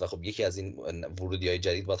بارسلونا نیست و خب یکی از این ورودی‌های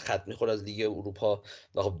جدید باید خط می‌خوره از لیگ اروپا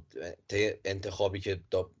و خب انتخابی که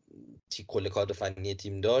کل کادر فنی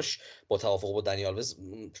تیم داشت با توافق با دنی آلوز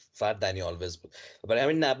فرد دنی آلوز بود. برای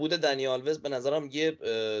همین نبود دنی آلوز به نظرم یه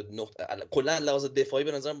نقطه کلا لحاظ دفاعی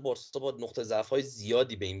به نظرم بارسا با نقطه ضعف‌های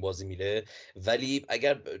زیادی به این بازی میره، ولی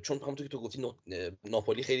اگر چون همونطور که تو گفتی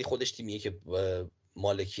ناپولی خیلی خودش تیمیه که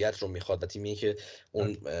مالکیت رو میخواد و تیمیه که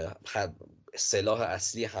اون سلاح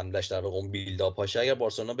اصلی حملش در واقع اون بیلداپ باشه، اگر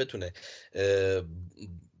بارسلونا بتونه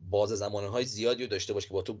باز زمانهای زیادی رو داشته باشه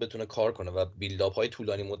که با توپ بتونه کار کنه و بیلداپ های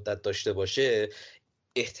طولانی مدت داشته باشه،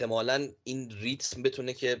 احتمالاً این ریتم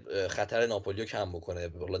بتونه که خطر ناپولی رو کم بکنه.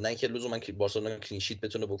 نه اینکه لزوما که بارسلونا کلین شیت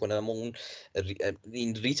بتونه بکنه، اما اون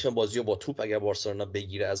این ریتم بازی رو با توپ اگر بارسلونا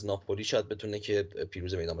بگیره از ناپولی شاید بتونه که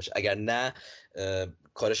پیروز میدان باشه، اگر نه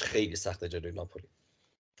کارش خیلی سخته جلوی ناپولی.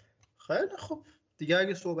 خیلی خب دیگه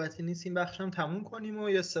اگه صحبتی نیست این بخش هم تموم کنیم و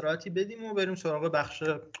یه استراحتی بدیم و بریم سراغ بخش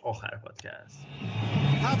آخر پادکست.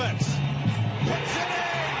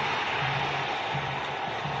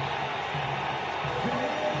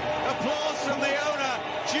 Applause from the owner,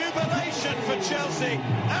 jubilation for Chelsea,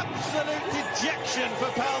 absolute dejection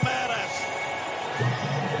for Palmeiras.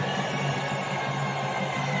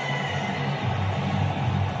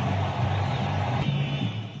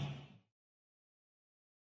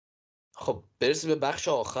 خب برسیم به بخش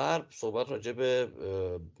آخر، صحبت راجع به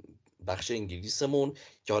بخش انگلیسمون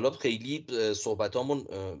که حالا خیلی صحبتامون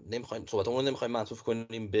نمیخوایم معطوف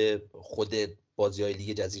کنیم به خود بازی‌های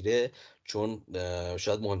لیگ جزیره، چون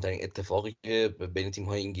شاید مهمترین اتفاقی که بین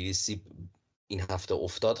تیم‌های انگلیسی این هفته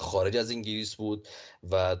افتاد خارج از انگلیس بود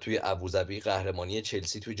و توی ابوظبی قهرمانی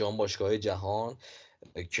چلسی توی جام باشگاه‌های جهان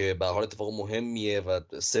که به هر حال اتفاق مهمیه و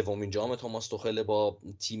سومین جام توماس توخل با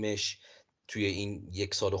تیمش توی این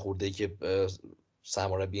یک سال خورده‌ای که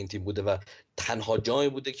سرمربی این تیم بوده و تنها جامی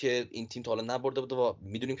بوده که این تیم تا حالا نبرده بوده و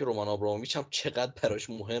میدونیم که رومان آبراموویچ هم چقدر براش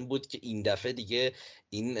مهم بود که این دفعه دیگه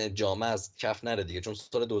این جام از کف نره دیگه، چون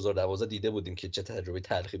سال 2012 دیده بودیم که چه تجربه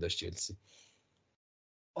تلخی داشت چلسی.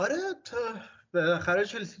 آره بالاخره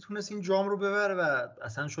چلسی تونست این جام رو ببره و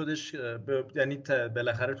اصلا شدش یعنی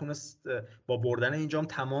بالاخره تونست با بردن این جام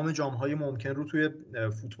تمام جام‌های ممکن رو توی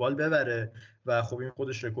فوتبال ببره و خب این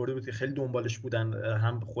خودش رکوردی بود که خیلی دنبالش بودن،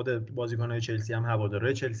 هم خود بازیکن‌های چلسی هم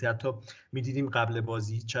هوادارهای چلسی. حتی می‌دیدیم قبل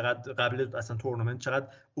بازی چقدر قبل اصلا تورنمنت چقدر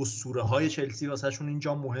اسطوره‌های چلسی واسهشون این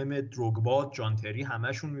جام مهمه، دروگبا، جان تری،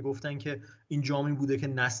 همشون میگفتن که این جامی بوده که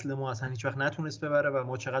نسل ما اصلا هیچ وقت نتونست ببره و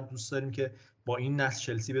ما چقدر دوست داریم که با این نسل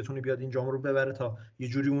چلسی بتونه بیاد این جام رو ببره تا یه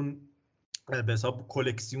جوری اون به حساب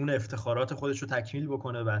کلکسیون افتخارات خودش رو تکمیل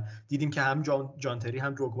بکنه. و دیدیم که هم جان تری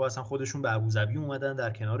هم دروگبا اصلا خودشون به ابوظبی اومدن، در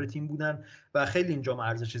کنار تیم بودن و خیلی این جام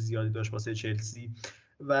ارزش زیادی داشت واسه چلسی.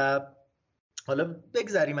 و حالا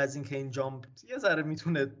بگذریم از این که این جام یه ذره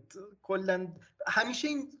میتونه کلا همیشه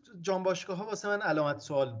این جام باشگاه‌ها واسه من علامت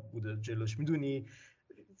سوال بوده جلوش، میدونی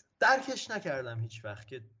درکش نکردم هیچ وقت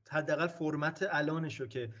که حداقل فرمت الانشو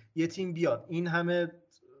که یه تیم بیاد این همه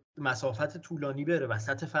مسافت طولانی بره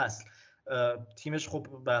وسط فصل، تیمش خب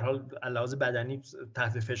به هر حال علاوه بدنی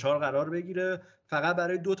تحت فشار قرار بگیره فقط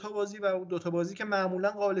برای 2 تا بازی و 2 تا بازی که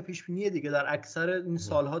معمولا قابل پیش بینیه دیگه. در اکثر این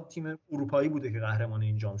سالها تیم اروپایی بوده که قهرمان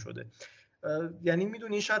این جام شده. یعنی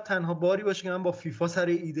میدونی شاید تنها باری باشه که من با فیفا سر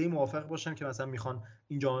ایده موافق باشم که مثلا میخوان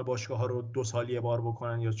این جام باشگاه‌ها رو 2 سال یه بار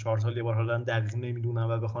بکنن یا 4 سال یه بار، حالا دقیق نمیدونم،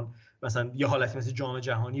 و بخوان مثلا یه حالتی مثل جام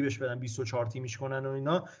جهانی بهش بدن 24 تیمیش کنن و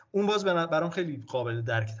اینا. اون باز برام خیلی قابل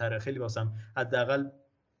درک تره، خیلی واسم حداقل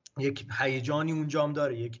یک هیجانی اون جام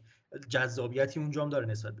داره، یک جذابیتی اون جام داره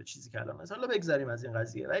نسبت به چیزی که الان مثلا بگذاریم از این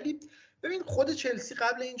قضیه. ولی ببین خود چلسی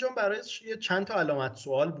قبل این جام برایش یه چند تا علامت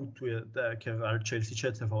سوال بود توی که برای چلسی چه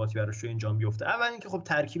اتفاقاتی براش توی این جام بیفته. اول اینکه خب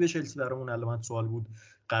ترکیب چلسی برامون علامت سوال بود،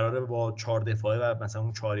 قراره با 4 دفاعه و مثلا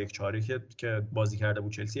اون 4-1-4 که بازی کرده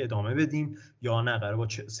بود چلسی ادامه بدیم یا نه قراره با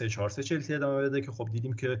 3-4-3 چلسی ادامه بده که خب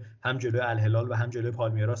دیدیم که هم جلوی الهلال و هم جلوی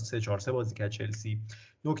پالمیراس 3-4-3 بازی کرد چلسی.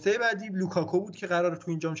 نکته بعدی لوکاکو بود که قراره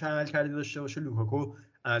تو این جام چه عملکردی داشته باشه. لوکاکو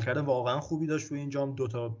عملکرد واقعا خوبی داشت تو این جام، 2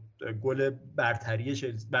 تا گل برتری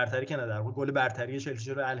چلسی، برتری که نه در واقع گل برتری چلسی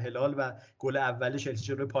جلوی الهلال و گل اول چلسی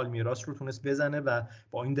جلوی پالمیراس رو تونست بزنه و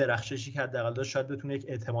با این درخششی که حداقل داشت شاید بتونه یک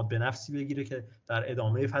اعتماد به نفسی بگیره که در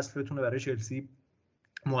ادامه فصل بتونه برای چلسی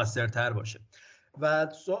موثرتر باشه. و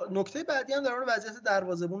نکته بعدی هم در مورد وضعیت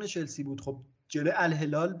دروازه‌بون چلسی بود. خب جلوی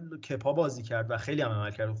الهلال کپا بازی کرد و خیلی هم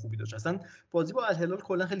عملکرد خوبی داشت. اصلا بازی با الهلال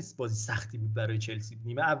کلا خیلی بازی سختی بود برای چلسی.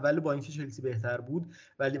 نیمه اول با اینکه چلسی بهتر بود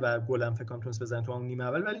ولی و گل هم فکر کنم تونست بزنه تو اون نیمه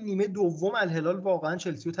اول، ولی نیمه دوم الهلال واقعا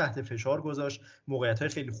چلسی رو تحت فشار گذاشت، موقعیت‌های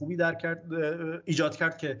خیلی خوبی ایجاد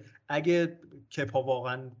کرد که اگه کپا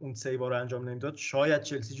واقعا اون سیو رو انجام نمیداد شاید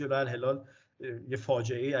چلسی جلوی الهلال یه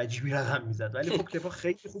فاجعه عجیبی رقم میزد. ولی خب کپا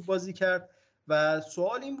خیلی خوب بازی کرد و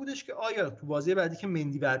سوال این بودش که آیا تو بازی بعدی که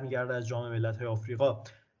مندی برمیگرده از جام ملت‌های آفریقا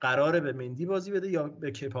قراره به مندی بازی بده یا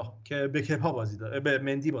به کپا، که به کپا بازی داد، به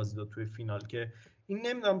مندی بازی داد توی فینال، که این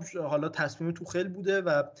نمیدونم حالا تصمیم توخیل بوده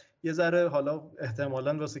و یه ذره حالا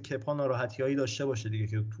احتمالاً واسه کپا ناراحتیایی داشته باشه دیگه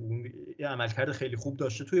که تو یه عملکرد خیلی خوب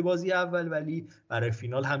داشته توی بازی اول ولی برای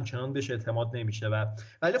فینال همچنان بهش اعتماد نمیشه.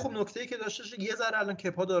 ولی خب نکته‌ای که داشتش یه ذره الان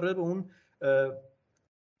کپا داره به اون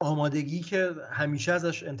آمادگی که همیشه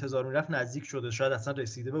ازش انتظار میرفت نزدیک شده، شاید اصلا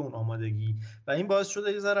رسیده به اون آمادگی و این باعث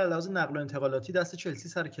شده یه ذره لحاظ نقل و انتقالاتی دست چلسی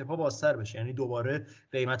سر کپا بازتر بشه، یعنی دوباره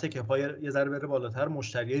قیمت کپا یه ذره بره بالاتر،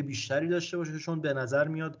 مشتریای بیشتری داشته باشه، چون به نظر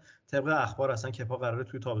میاد طبق اخبار اصلا کپا قراره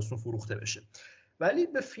توی تابستون فروخته بشه. ولی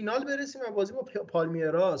به فینال برسیم و بازی با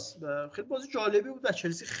پالمیراس خیلی بازی جالبی بود و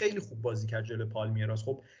چلسی خیلی خوب بازی کرد جلوی پالمیراس.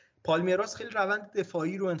 خب پالمیراس خیلی روند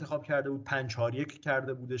دفاعی رو انتخاب کرده بود، 5-4-1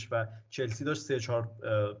 کرده بودش و چلسی داشت 3-4-2-1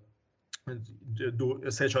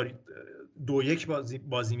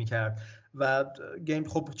 بازی میکرد و گیم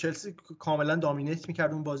خب چلسی کاملا دامینیت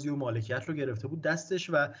میکرد اون بازی و مالکیت رو گرفته بود دستش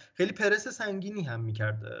و خیلی پرس سنگینی هم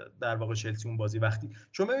میکرد در واقع چلسی اون بازی. وقتی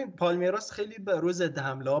چون ببین پالمیراس خیلی روی ضد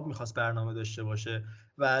حمله میخواست برنامه داشته باشه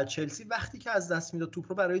و چلسی وقتی که از دست میداد توپ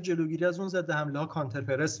رو برای جلوگیری از اون ضد حمله ها کانتر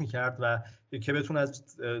پرس میکرد و که بتونه از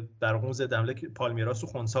در اون ضد حمله پالمیراس رو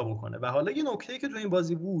خنثی بکنه. و حالا یه نکته‌ای که تو این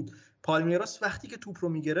بازی بود، پالمیراس وقتی که توپ رو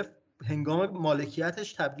میگرفت هنگام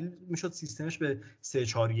مالکیتش تبدیل میشد سیستمش به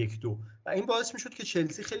 3-4-1-2 و این باعث میشد که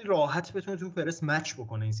چلسی خیلی راحت بتونه تو پرس مچ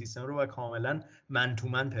بکنه این سیستم رو و کاملا من تو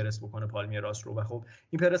من پرس بکنه پالمیراس رو و خب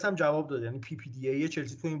این پرس هم جواب داد. یعنی پی پی دی ای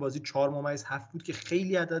چلسی تو این بازی 4.7 بود که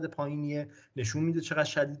خیلی عدد پایینیه، نشون میده چقدر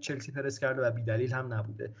شدید چلسی پرس کرده و بی‌دلیل هم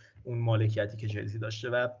نبوده اون مالکیتی که چلسی داشته.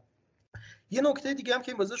 و یه نکته دیگه هم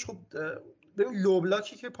که این بازیش خب ببین لو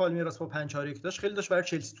بلاکی که پالمیراس با 5-4-1 داشت خیلی داشت برای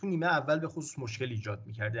چلسی تو نیمه اول به خصوص مشکل ایجاد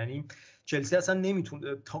می‌کرد. یعنی چلسی اصلا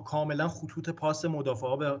نمیتونه کاملا خطوط پاس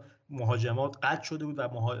مدافعا به مهاجمات قطع شده بود و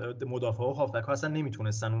مدافعا و هافبک‌ها اصلا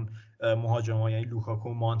نمیتونستن اون مهاجما یعنی لوکاکو،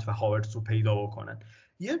 مانت و هاورتز رو پیدا بکنن.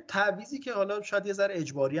 یه تعویضی که حالا شاید یه ذره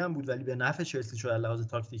اجباری هم بود ولی به نفع چلسی شد از لحاظ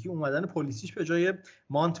تاکتیکی، اومدن پولیسیچ به جای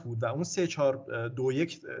مانت بود و اون 3-4-2-1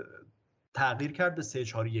 تغییر کرد به 3-4-1-2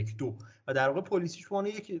 و در واقع پولیسیچ به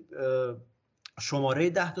عنوان یک شماره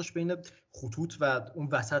 10 داشت بین خطوط و اون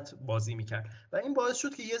وسط بازی میکرد و این باعث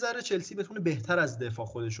شد که یه ذره چلسی بتونه بهتر از دفاع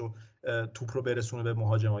خودش رو توپ رو برسونه به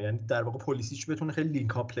مهاجما. یعنی در واقع پولیسیچ بتونه خیلی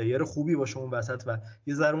لینک اپ پلیر خوبی باشه اون وسط و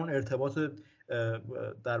یه ذره اون ارتباط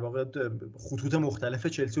در واقع خطوط مختلف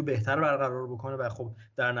چلسی رو بهتر برقرار بکنه و خب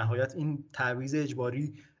در نهایت این تعویض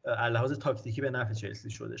اجباری علاوه تاکتیکی به نفع چلسی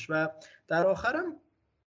شدش. و در آخرم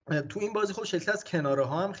تو این بازی خب چلسی از کناره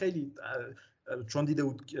ها هم خیلی چون دیده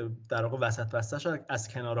بود در واقع وسط بستش از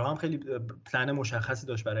کنارها هم خیلی پلن مشخصی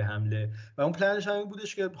داشت برای حمله و اون پلنش هم این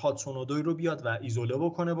بودش که هادسون اودوی رو بیاد و ایزوله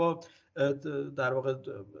بکنه با در واقع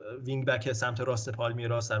وینگ بک سمت راست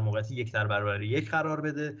پالمیراس در موقعیت 1-1 قرار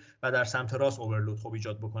بده و در سمت راست اوورلود خوب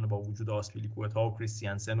ایجاد بکنه با وجود آسپیلیکوئتا و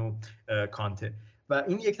کریستیانسن و کانته و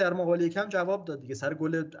این 1-1 هم جواب داد دیگه. سر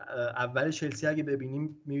گل اول چلسی اگه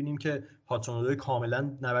می‌بینیم که هادسون اودوی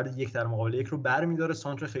کاملا نبرد 1-1 رو برمی‌داره،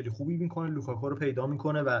 سانتر خیلی خوبی می‌کنه، لوکاکو رو پیدا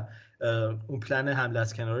می‌کنه و اون پلن حمله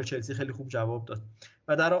از کنار چلسی خیلی خوب جواب داد.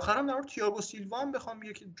 و در آخر هم در مورد تییاگو سیلوا هم بخوام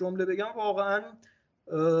یک جمله بگم، واقعا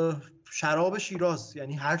شراب شیراز،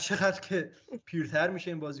 یعنی هر چقدر که پیرتر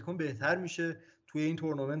میشه این بازیکن بهتر میشه. توی این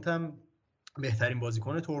تورنمنت هم بهترین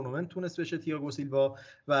بازیکن تورنمنت تونست بشه تییاگو سیلوا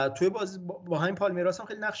و توی بازی با همین پالمیراس هم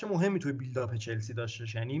خیلی نقش مهمی توی بیلداپ چلسی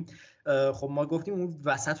داشتش. یعنی خب ما گفتیم اون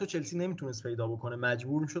وسط رو چلسی نمیتونست پیدا بکنه،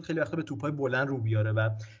 مجبور میشد خیلی وقتا به توپای بلند رو بیاره و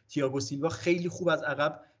تییاگو سیلوا خیلی خوب از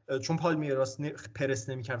عقب، چون پالمیراس پرس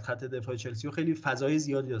نمی‌کرد خط دفاع چلسی و خیلی فضای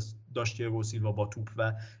زیادی داشت تییاگو سیلوا با توپ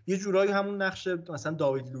و یه جورایی همون نقش مثلا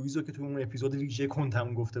داوید لوئیزو که تو اون اپیزود ویژه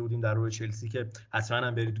کنتمون گفته بودیم در روی چلسی که حتما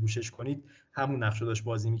هم برید گوشش کنید، همون نقشو داشت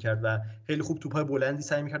بازی می‌کرد و خیلی خوب توپای بلندی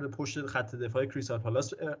سعی می‌کرد به پشت خط دفاع کریستال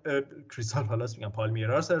پالاس میگم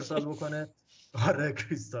پالمیراس ارسال بکنه. آره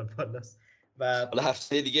کریستال پالاس و حالا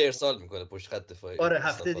هفته دیگه ارسال میکنه پشت خط دفاعی. آره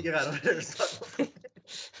هفته دیگه قراره ارسال بکنه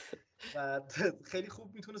و خیلی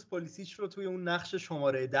خوب میتونست پولیسیچ رو توی اون نقش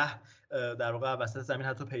شماره 10 در واقع وسط زمین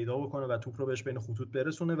حتی پیدا بکنه و توپ رو بهش بین خطوط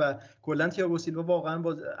برسونه و کلا تییاگو سیلوا واقعا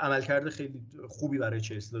با عملکرد خیلی خوبی برای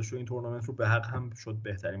چلسی داشت و این تورنمنت رو به حق هم شد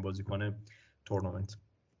بهترین بازیکن تورنمنت.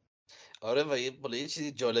 آره و یه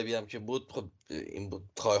چیزی جالبی هم که بود، خب این بود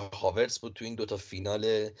کای هاورتس بود تو این دوتا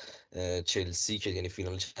فینال چلسی که یعنی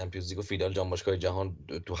فینال چمپیونز لیگ و فینال جام باشگاه جهان،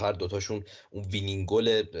 تو هر دوتاشون اون وینینگ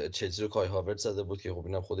گل چلسی رو کای هاورتس زده بود که خب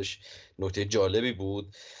اینم خودش نکته جالبی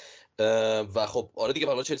بود. و خب آره دیگه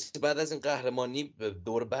حالا چلسی بعد از این قهرمانی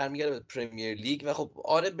دور برمیگرده به پرمیر لیگ و خب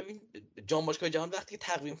آره ببین جام باشگاه جهان وقتی که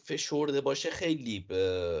تقویم فشرده باشه خیلی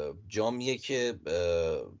جامیه که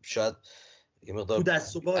شاید یه مقدار تو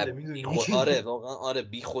دست و باله میدونی آره واقعا آره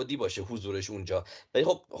بی خودی باشه حضورش اونجا، ولی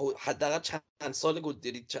خب حداقل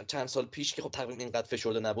چند سال پیش که خب تقریبا اینقدر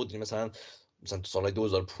فشرده نبود، مثلا تو سالهای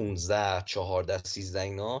 2015 14 13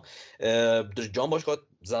 اینا جام باشگاه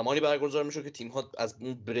زمانی برگزار میشد که تیم ها از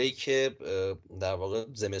اون بریک در واقع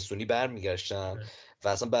زمستونی برمیگشتن و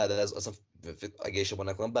اصلا بعد از اصلا اگه اشتباه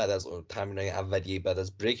نکنم بعد از تمرینای اولیه بعد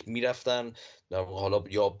از بریک میرفتن در واقع حالا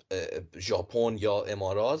یا ژاپن یا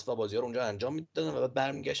امارات و بازی‌ها رو اونجا انجام میدادن و بعد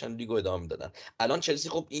برمیگشتن لیگو ادامه میدادن. الان چلسی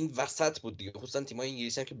خب این وسط بود دیگه، خصوصا تیم‌های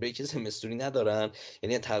انگلیسی هم که بریک زمستونی ندارن،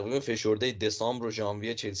 یعنی تقویم فشرده دسامبر و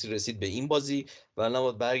ژانویه چلسی رسید به این بازی و الان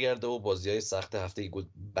باید برگرده و بازی‌های سخت هفته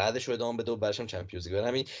بعدش رو ادامه بده و بعدش هم چمپیونز لیگ.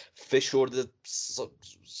 همین فشرده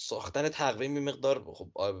ساختن تقویم این مقدار خب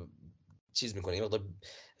چیز میکنه، این مقدار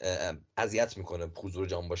اذیت میکنه حضور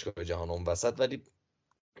جام باشگاه جهان اون وسط، ولی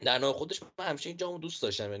در نهایت خودش من همیشه این جامو دوست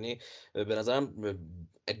داشتم. یعنی به نظرم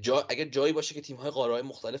اگر جایی باشه که تیم‌های قاره‌های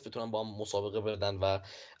مختلف بتونن با هم مسابقه بدن و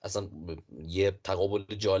اصلا یه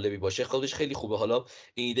تقابل جالبی باشه خودش خیلی خوبه. حالا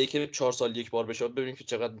این ایده که 4 سال یک بار بشه ببینیم که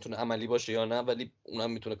چقدر میتونه عملی باشه یا نه، ولی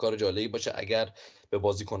اونم میتونه کار جالبی باشه اگر به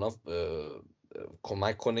بازیکن‌ها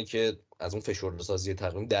کمک کنه که از اون فشرده‌سازی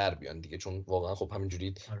تقویم در بیان دیگه، چون واقعا خب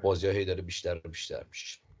همینجوری بازی‌ها هی داره بیشتر و بیشتر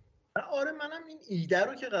میشه. آره منم این ایده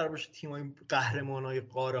رو که قرار باشه تیمای قهرمانای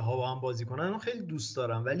قاره ها با هم بازی کنن خیلی دوست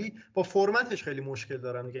دارم، ولی با فرمتش خیلی مشکل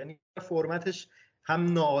دارم. یعنی فرمتش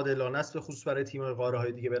هم ناعادلانه است به خصوص برای تیمای قاره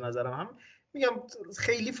های دیگه، به نظرم هم میگم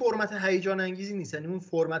خیلی فرمت هیجان انگیزی نیست. یعنی اون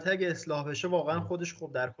فرمت اگه اصلاح بشه واقعا خودش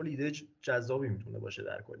خب در کل ایده جذابی میتونه باشه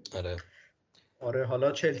در کل. آره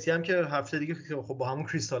حالا چلسی هم که هفته دیگه خب با همون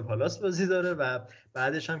کریستال پالاس بازی داره و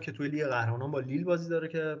بعدش هم که توی لیگ قهرمانان با لیل بازی داره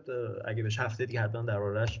که اگه بهش هفته دیگه حتما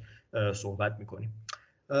درباره‌اش صحبت میکنیم.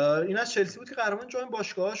 این از چلسی بود که قهرمان جام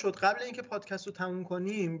باشگاه شد. قبل اینکه پادکست رو تموم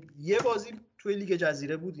کنیم یه بازی توی لیگ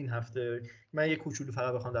جزیره بود این هفته، من یه کوچولو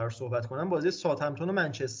فقط بخوام درش صحبت کنم. بازی ساوثهمپتون و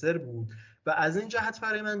منچستر بود و از این جهت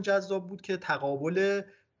برای من جذاب بود که تقابل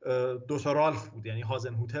دوتا رالف بود، یعنی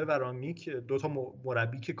هازنهوتل و رانیک، دوتا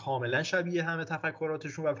مربی که کاملا شبیه همه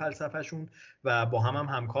تفکراتشون و فلسفهشون و با هم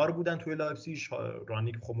همکار بودن توی لایپزیگ.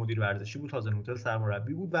 رانیک خب مدیر ورزشی بود، هازنهوتل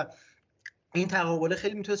سرمربی بود و این تقابل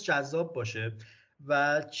خیلی میتونست جذاب باشه.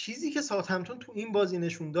 و چیزی که ساوثهمپتون تو این بازی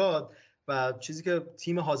نشون داد و چیزی که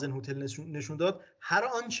تیم هازنهوتل نشون داد هر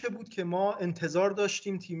آنچه بود که ما انتظار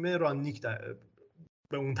داشتیم تیم رانیک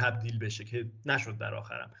به اون تبدیل بشه که نشد در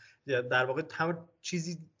آخرم. در واقع همون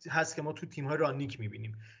چیزی هست که ما تو تیم‌های رانیک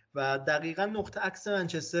می‌بینیم و دقیقاً نقطه عکس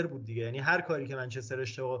منچستر بود دیگه. یعنی هر کاری که منچستر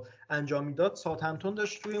اشتباه انجام میداد ساوثهمپتون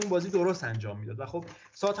داشت توی اون بازی درست انجام میداد و خب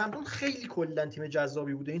ساوثهمپتون خیلی کلا تیم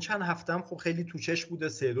جذابی بوده. این چند هفته هم خب خیلی تو چش بوده،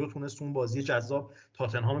 3-2 تونست اون بازی جذاب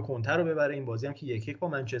تاتنهام کنته رو ببره، این بازی هم که 1-1 با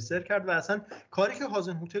منچستر کرد و اصلا کاری که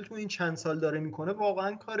هازنهوتل تو این چند سال داره میکنه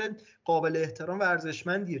واقعا کار قابل احترام و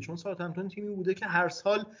ارزشمندیه، چون ساوثهمپتون تیمی بوده که هر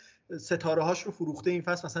سال ستاره هاش رو فروخته. این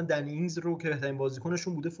فصل مثلا دنی اینگز رو که بهترین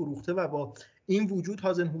بازیکنشون بوده فروخته و با این وجود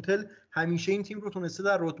هازنهوتل همیشه این تیم رو تونسته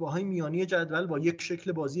در رتبه‌های میانی جدول با یک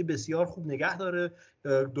شکل بازی بسیار خوب نگه داره.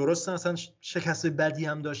 درسته مثلا شکست بدی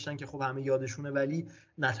هم داشتن که خب همه یادشونه، ولی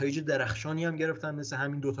نتایج درخشانی هم گرفتن، مثل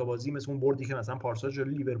همین دوتا بازی، مثل اون بردی که مثلا پارسال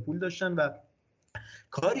جلوی لیورپول داشتن. و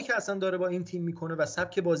کاری که اصلا داره با این تیم میکنه و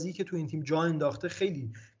سبک بازی که تو این تیم جا انداخته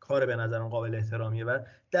خیلی کار به نظرم قابل احترامیه و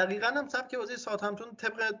دقیقاً هم سبک بازی ساوثهمپتون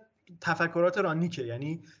طبق تفکرات رانیکه.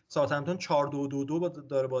 یعنی ساوثهمپتون 4-2-2-2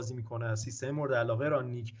 داره بازی میکنه، سیستم مورد علاقه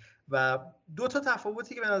رانیک. و دو تا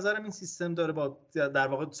تفاوتی که به نظرم این سیستم داره با در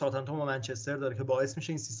واقع ساوثهمپتون و منچستر داره که باعث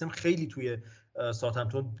میشه این سیستم خیلی توی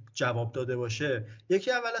ساوثهمپتون جواب داده باشه.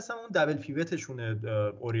 یکی اول اصلا اون دبل پیوتشونه،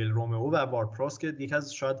 اوریل رومئو و وارد-پراس که یکی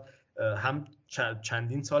از شاید هم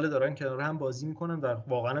چندین ساله دارن کنار هم بازی میکنن و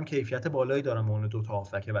واقعا هم کیفیت بالایی دارن به عنوان دو تا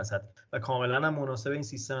هافبک وسط و کاملا هم مناسب این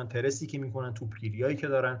سیستم، پرسی که میکنن، توپگیریایی که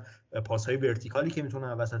دارن، پاسهای ورتیکالی که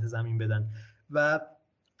میتونن وسط زمین بدن. و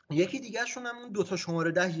یکی دیگه شون هم اون دوتا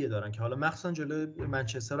شماره 10 دارن که حالا مخصوصا جلوی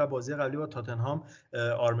منچستر و بازی قبلی با تاتنهام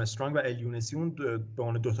آرمسترانگ و الیونسی اون به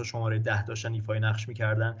عنوان دوتا شماره 10 داشتن ایفای نقش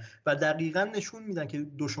میکردن و دقیقاً نشون میدن که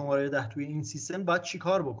دو شماره 10 توی این سیستم باید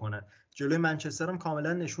چیکار بکنن. جلوی منچستر هم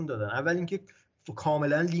کاملا نشون دادن. اول اینکه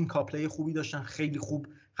کاملا لینک اپ پلی خوبی داشتن، خیلی خوب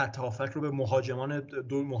خط هافک رو به مهاجمان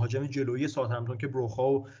دو مهاجم جلویی ساوثهمپتون که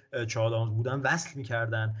بروخا و چادانز بودن وصل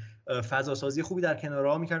می‌کردن، فضا سازی خوبی در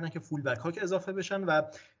کنارها می‌کردن که فول بک ها که اضافه بشن و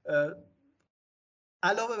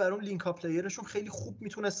علاوه بر اون لینک اپ پلیرشون خیلی خوب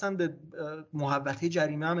میتونستن به محوطه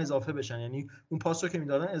جریمه هم اضافه بشن. یعنی اون پاس رو که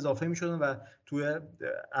میدادن اضافه میشدن و توی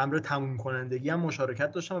امر تموم کنندگی هم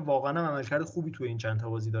مشارکت داشتن و واقعا هم عملکرد خوبی توی این چند تا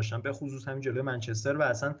بازی داشتن، به خصوص همین جلوی منچستر. و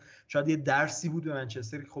اصلا شاید یه درسی بود به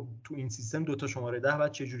منچستر که خب تو این سیستم دوتا شماره 10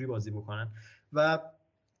 بعد چه جوری بازی بکنن. و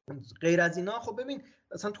غیر از اینا خب ببین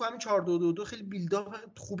مثلا تو همین 4-2-2 خیلی بیلداپ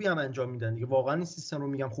خوبی هم انجام میدن دیگه. واقعا این سیستم رو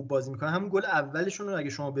میگم خوب بازی میکنه. همون گل اولشون رو اگه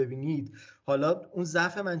شما ببینید، حالا اون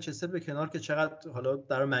ضعف منچستر به کنار که چقدر حالا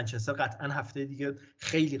در منچستر قطعا هفته دیگه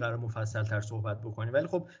خیلی قرار مفصل تر صحبت بکنیم، ولی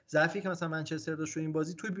خب ضعفی که مثلا منچستر داشت این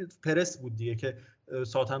بازی توی پرس بود دیگه که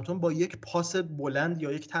ساوثهمپتون با یک پاس بلند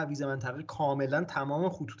یا یک تعویض منطقی کاملا تمام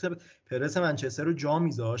خطوط پرس منچستر رو جا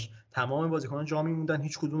میذاشت، تمام بازیکنان جا میموندن،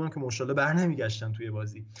 هیچ کدوم هم که ماشاءالله برنمیگشتن توی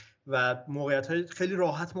بازی و موقعیت‌های خیلی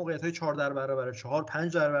راحت، موقعیت‌های 4 در برابر 4،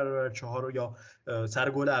 5 در برابر 4 یا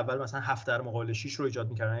سر گل اول مثلا 7 در مقابل 6 رو ایجاد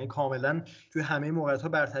می‌کردن. یعنی کاملا توی همه موقعیت‌ها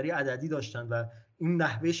برتری عددی داشتن و این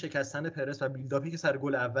نحوه شکستن پرس و بیلداپی که سر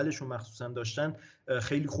گل اولشون مخصوصا داشتن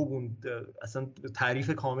خیلی خوب، اون اصلا تعریف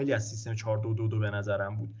کاملی از سیستم 4-2-2 به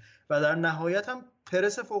نظرم بود. و در نهایت هم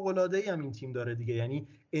پرس فوق‌العاده‌ای هم این تیم داره دیگه. یعنی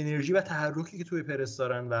انرژی و تحرکی که توی پرس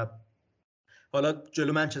دارن و حالا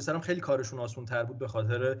جلو منچستر هم خیلی کارشون آسان تر بود به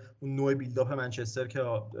خاطر اون نوع بیلداپ منچستر که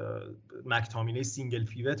مکتامینه سینگل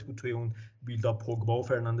پیوت بود توی اون بیلداپ. پوگبا و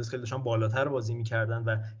فرناندز خیلی داشتن بالاتر بازی میکردن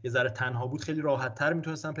و یه ذره تنها بود، خیلی راحت تر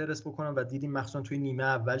میتونستن پرس بکنن و دیدیم مخصوصا توی نیمه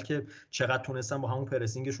اول که چقدر تونستن با همون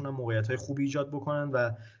پرسینگشون هم موقعیت‌های خوبی ایجاد بکنن.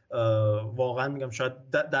 و واقعا میگم شاید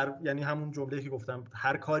در یعنی همون جمله‌ای که گفتم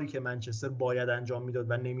هر کاری که منچستر باید انجام میداد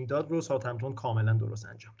و نمیداد رو ساوثهمپتون کاملا درست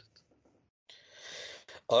انجام داد.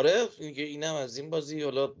 آره دیگه اینم از این بازی.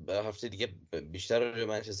 حالا هفته دیگه بیشتر راجع به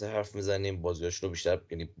منچستر حرف میزنیم، بازیاشون رو بیشتر،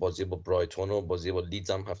 یعنی بازی با برایتون و بازی با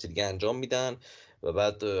لیدز هم هفته دیگه انجام میدن و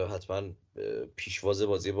بعد حتما پیشواز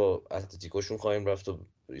بازی با اتلتیکوشون خواهیم رفت و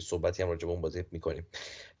صحبتی هم راجع به اون بازی میکنیم.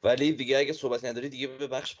 ولی دیگه اگه صحبت نداری دیگه به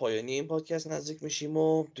بخش پایانی این پادکست نزدیک میشیم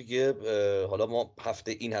و دیگه حالا ما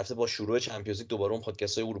این هفته با شروع چمپیونز لیگ دوباره اون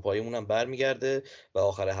پادکست‌های اروپاییمون هم برمیگرده و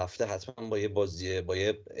آخر هفته حتما با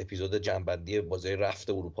یه اپیزود جنبندی بازی رفت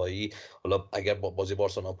اروپایی، حالا اگر با بازی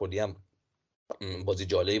بارسا ناپولی هم بازی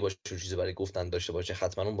جالبی باشه، چیزی برای گفتن داشته باشه،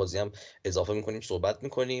 حتما اون بازی هم اضافه میکنیم، صحبت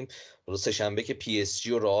میکنیم. روز سه شنبه که پی اس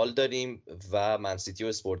جی و رئال داریم و منسیتی و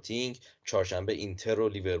اسپورتینگ، چهارشنبه اینتر و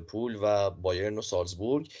لیورپول و بایرن و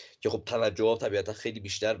سالزبورگ که خب توجه طبیعتا خیلی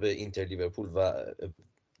بیشتر به اینتر، لیورپول و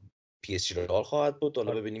پی اس جی رئال خواهد بود.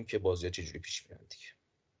 حالا ببینیم که بازی‌ها چجوری پیش میرن دیگه.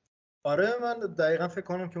 آره من دقیقا فکر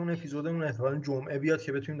کنم که اون اپیزودمون احتمالاً جمعه بیاد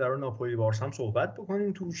که بتونیم در مورد ناپولی بارسا هم صحبت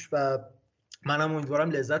بکنیم توش و منم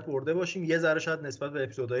امیدوارم لذت برده باشیم. یه ذره شاید نسبت به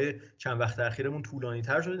اپیزودهای چند وقت اخیرمون طولانی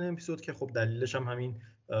تر شد این اپیزود که خب دلیلش هم همین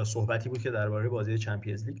صحبتی بود که درباره بازی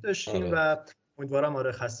چمپیونز لیگ داشتیم. آره. و امیدوارم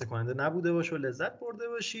آره خسته کننده نبوده باشه و لذت برده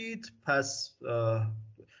باشید. پس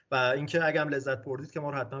و اینکه اگه هم لذت بردید که ما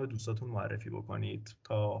رو حتما به دوستاتون معرفی بکنید.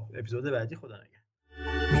 تا اپیزود بعدی، خدا نگهدار.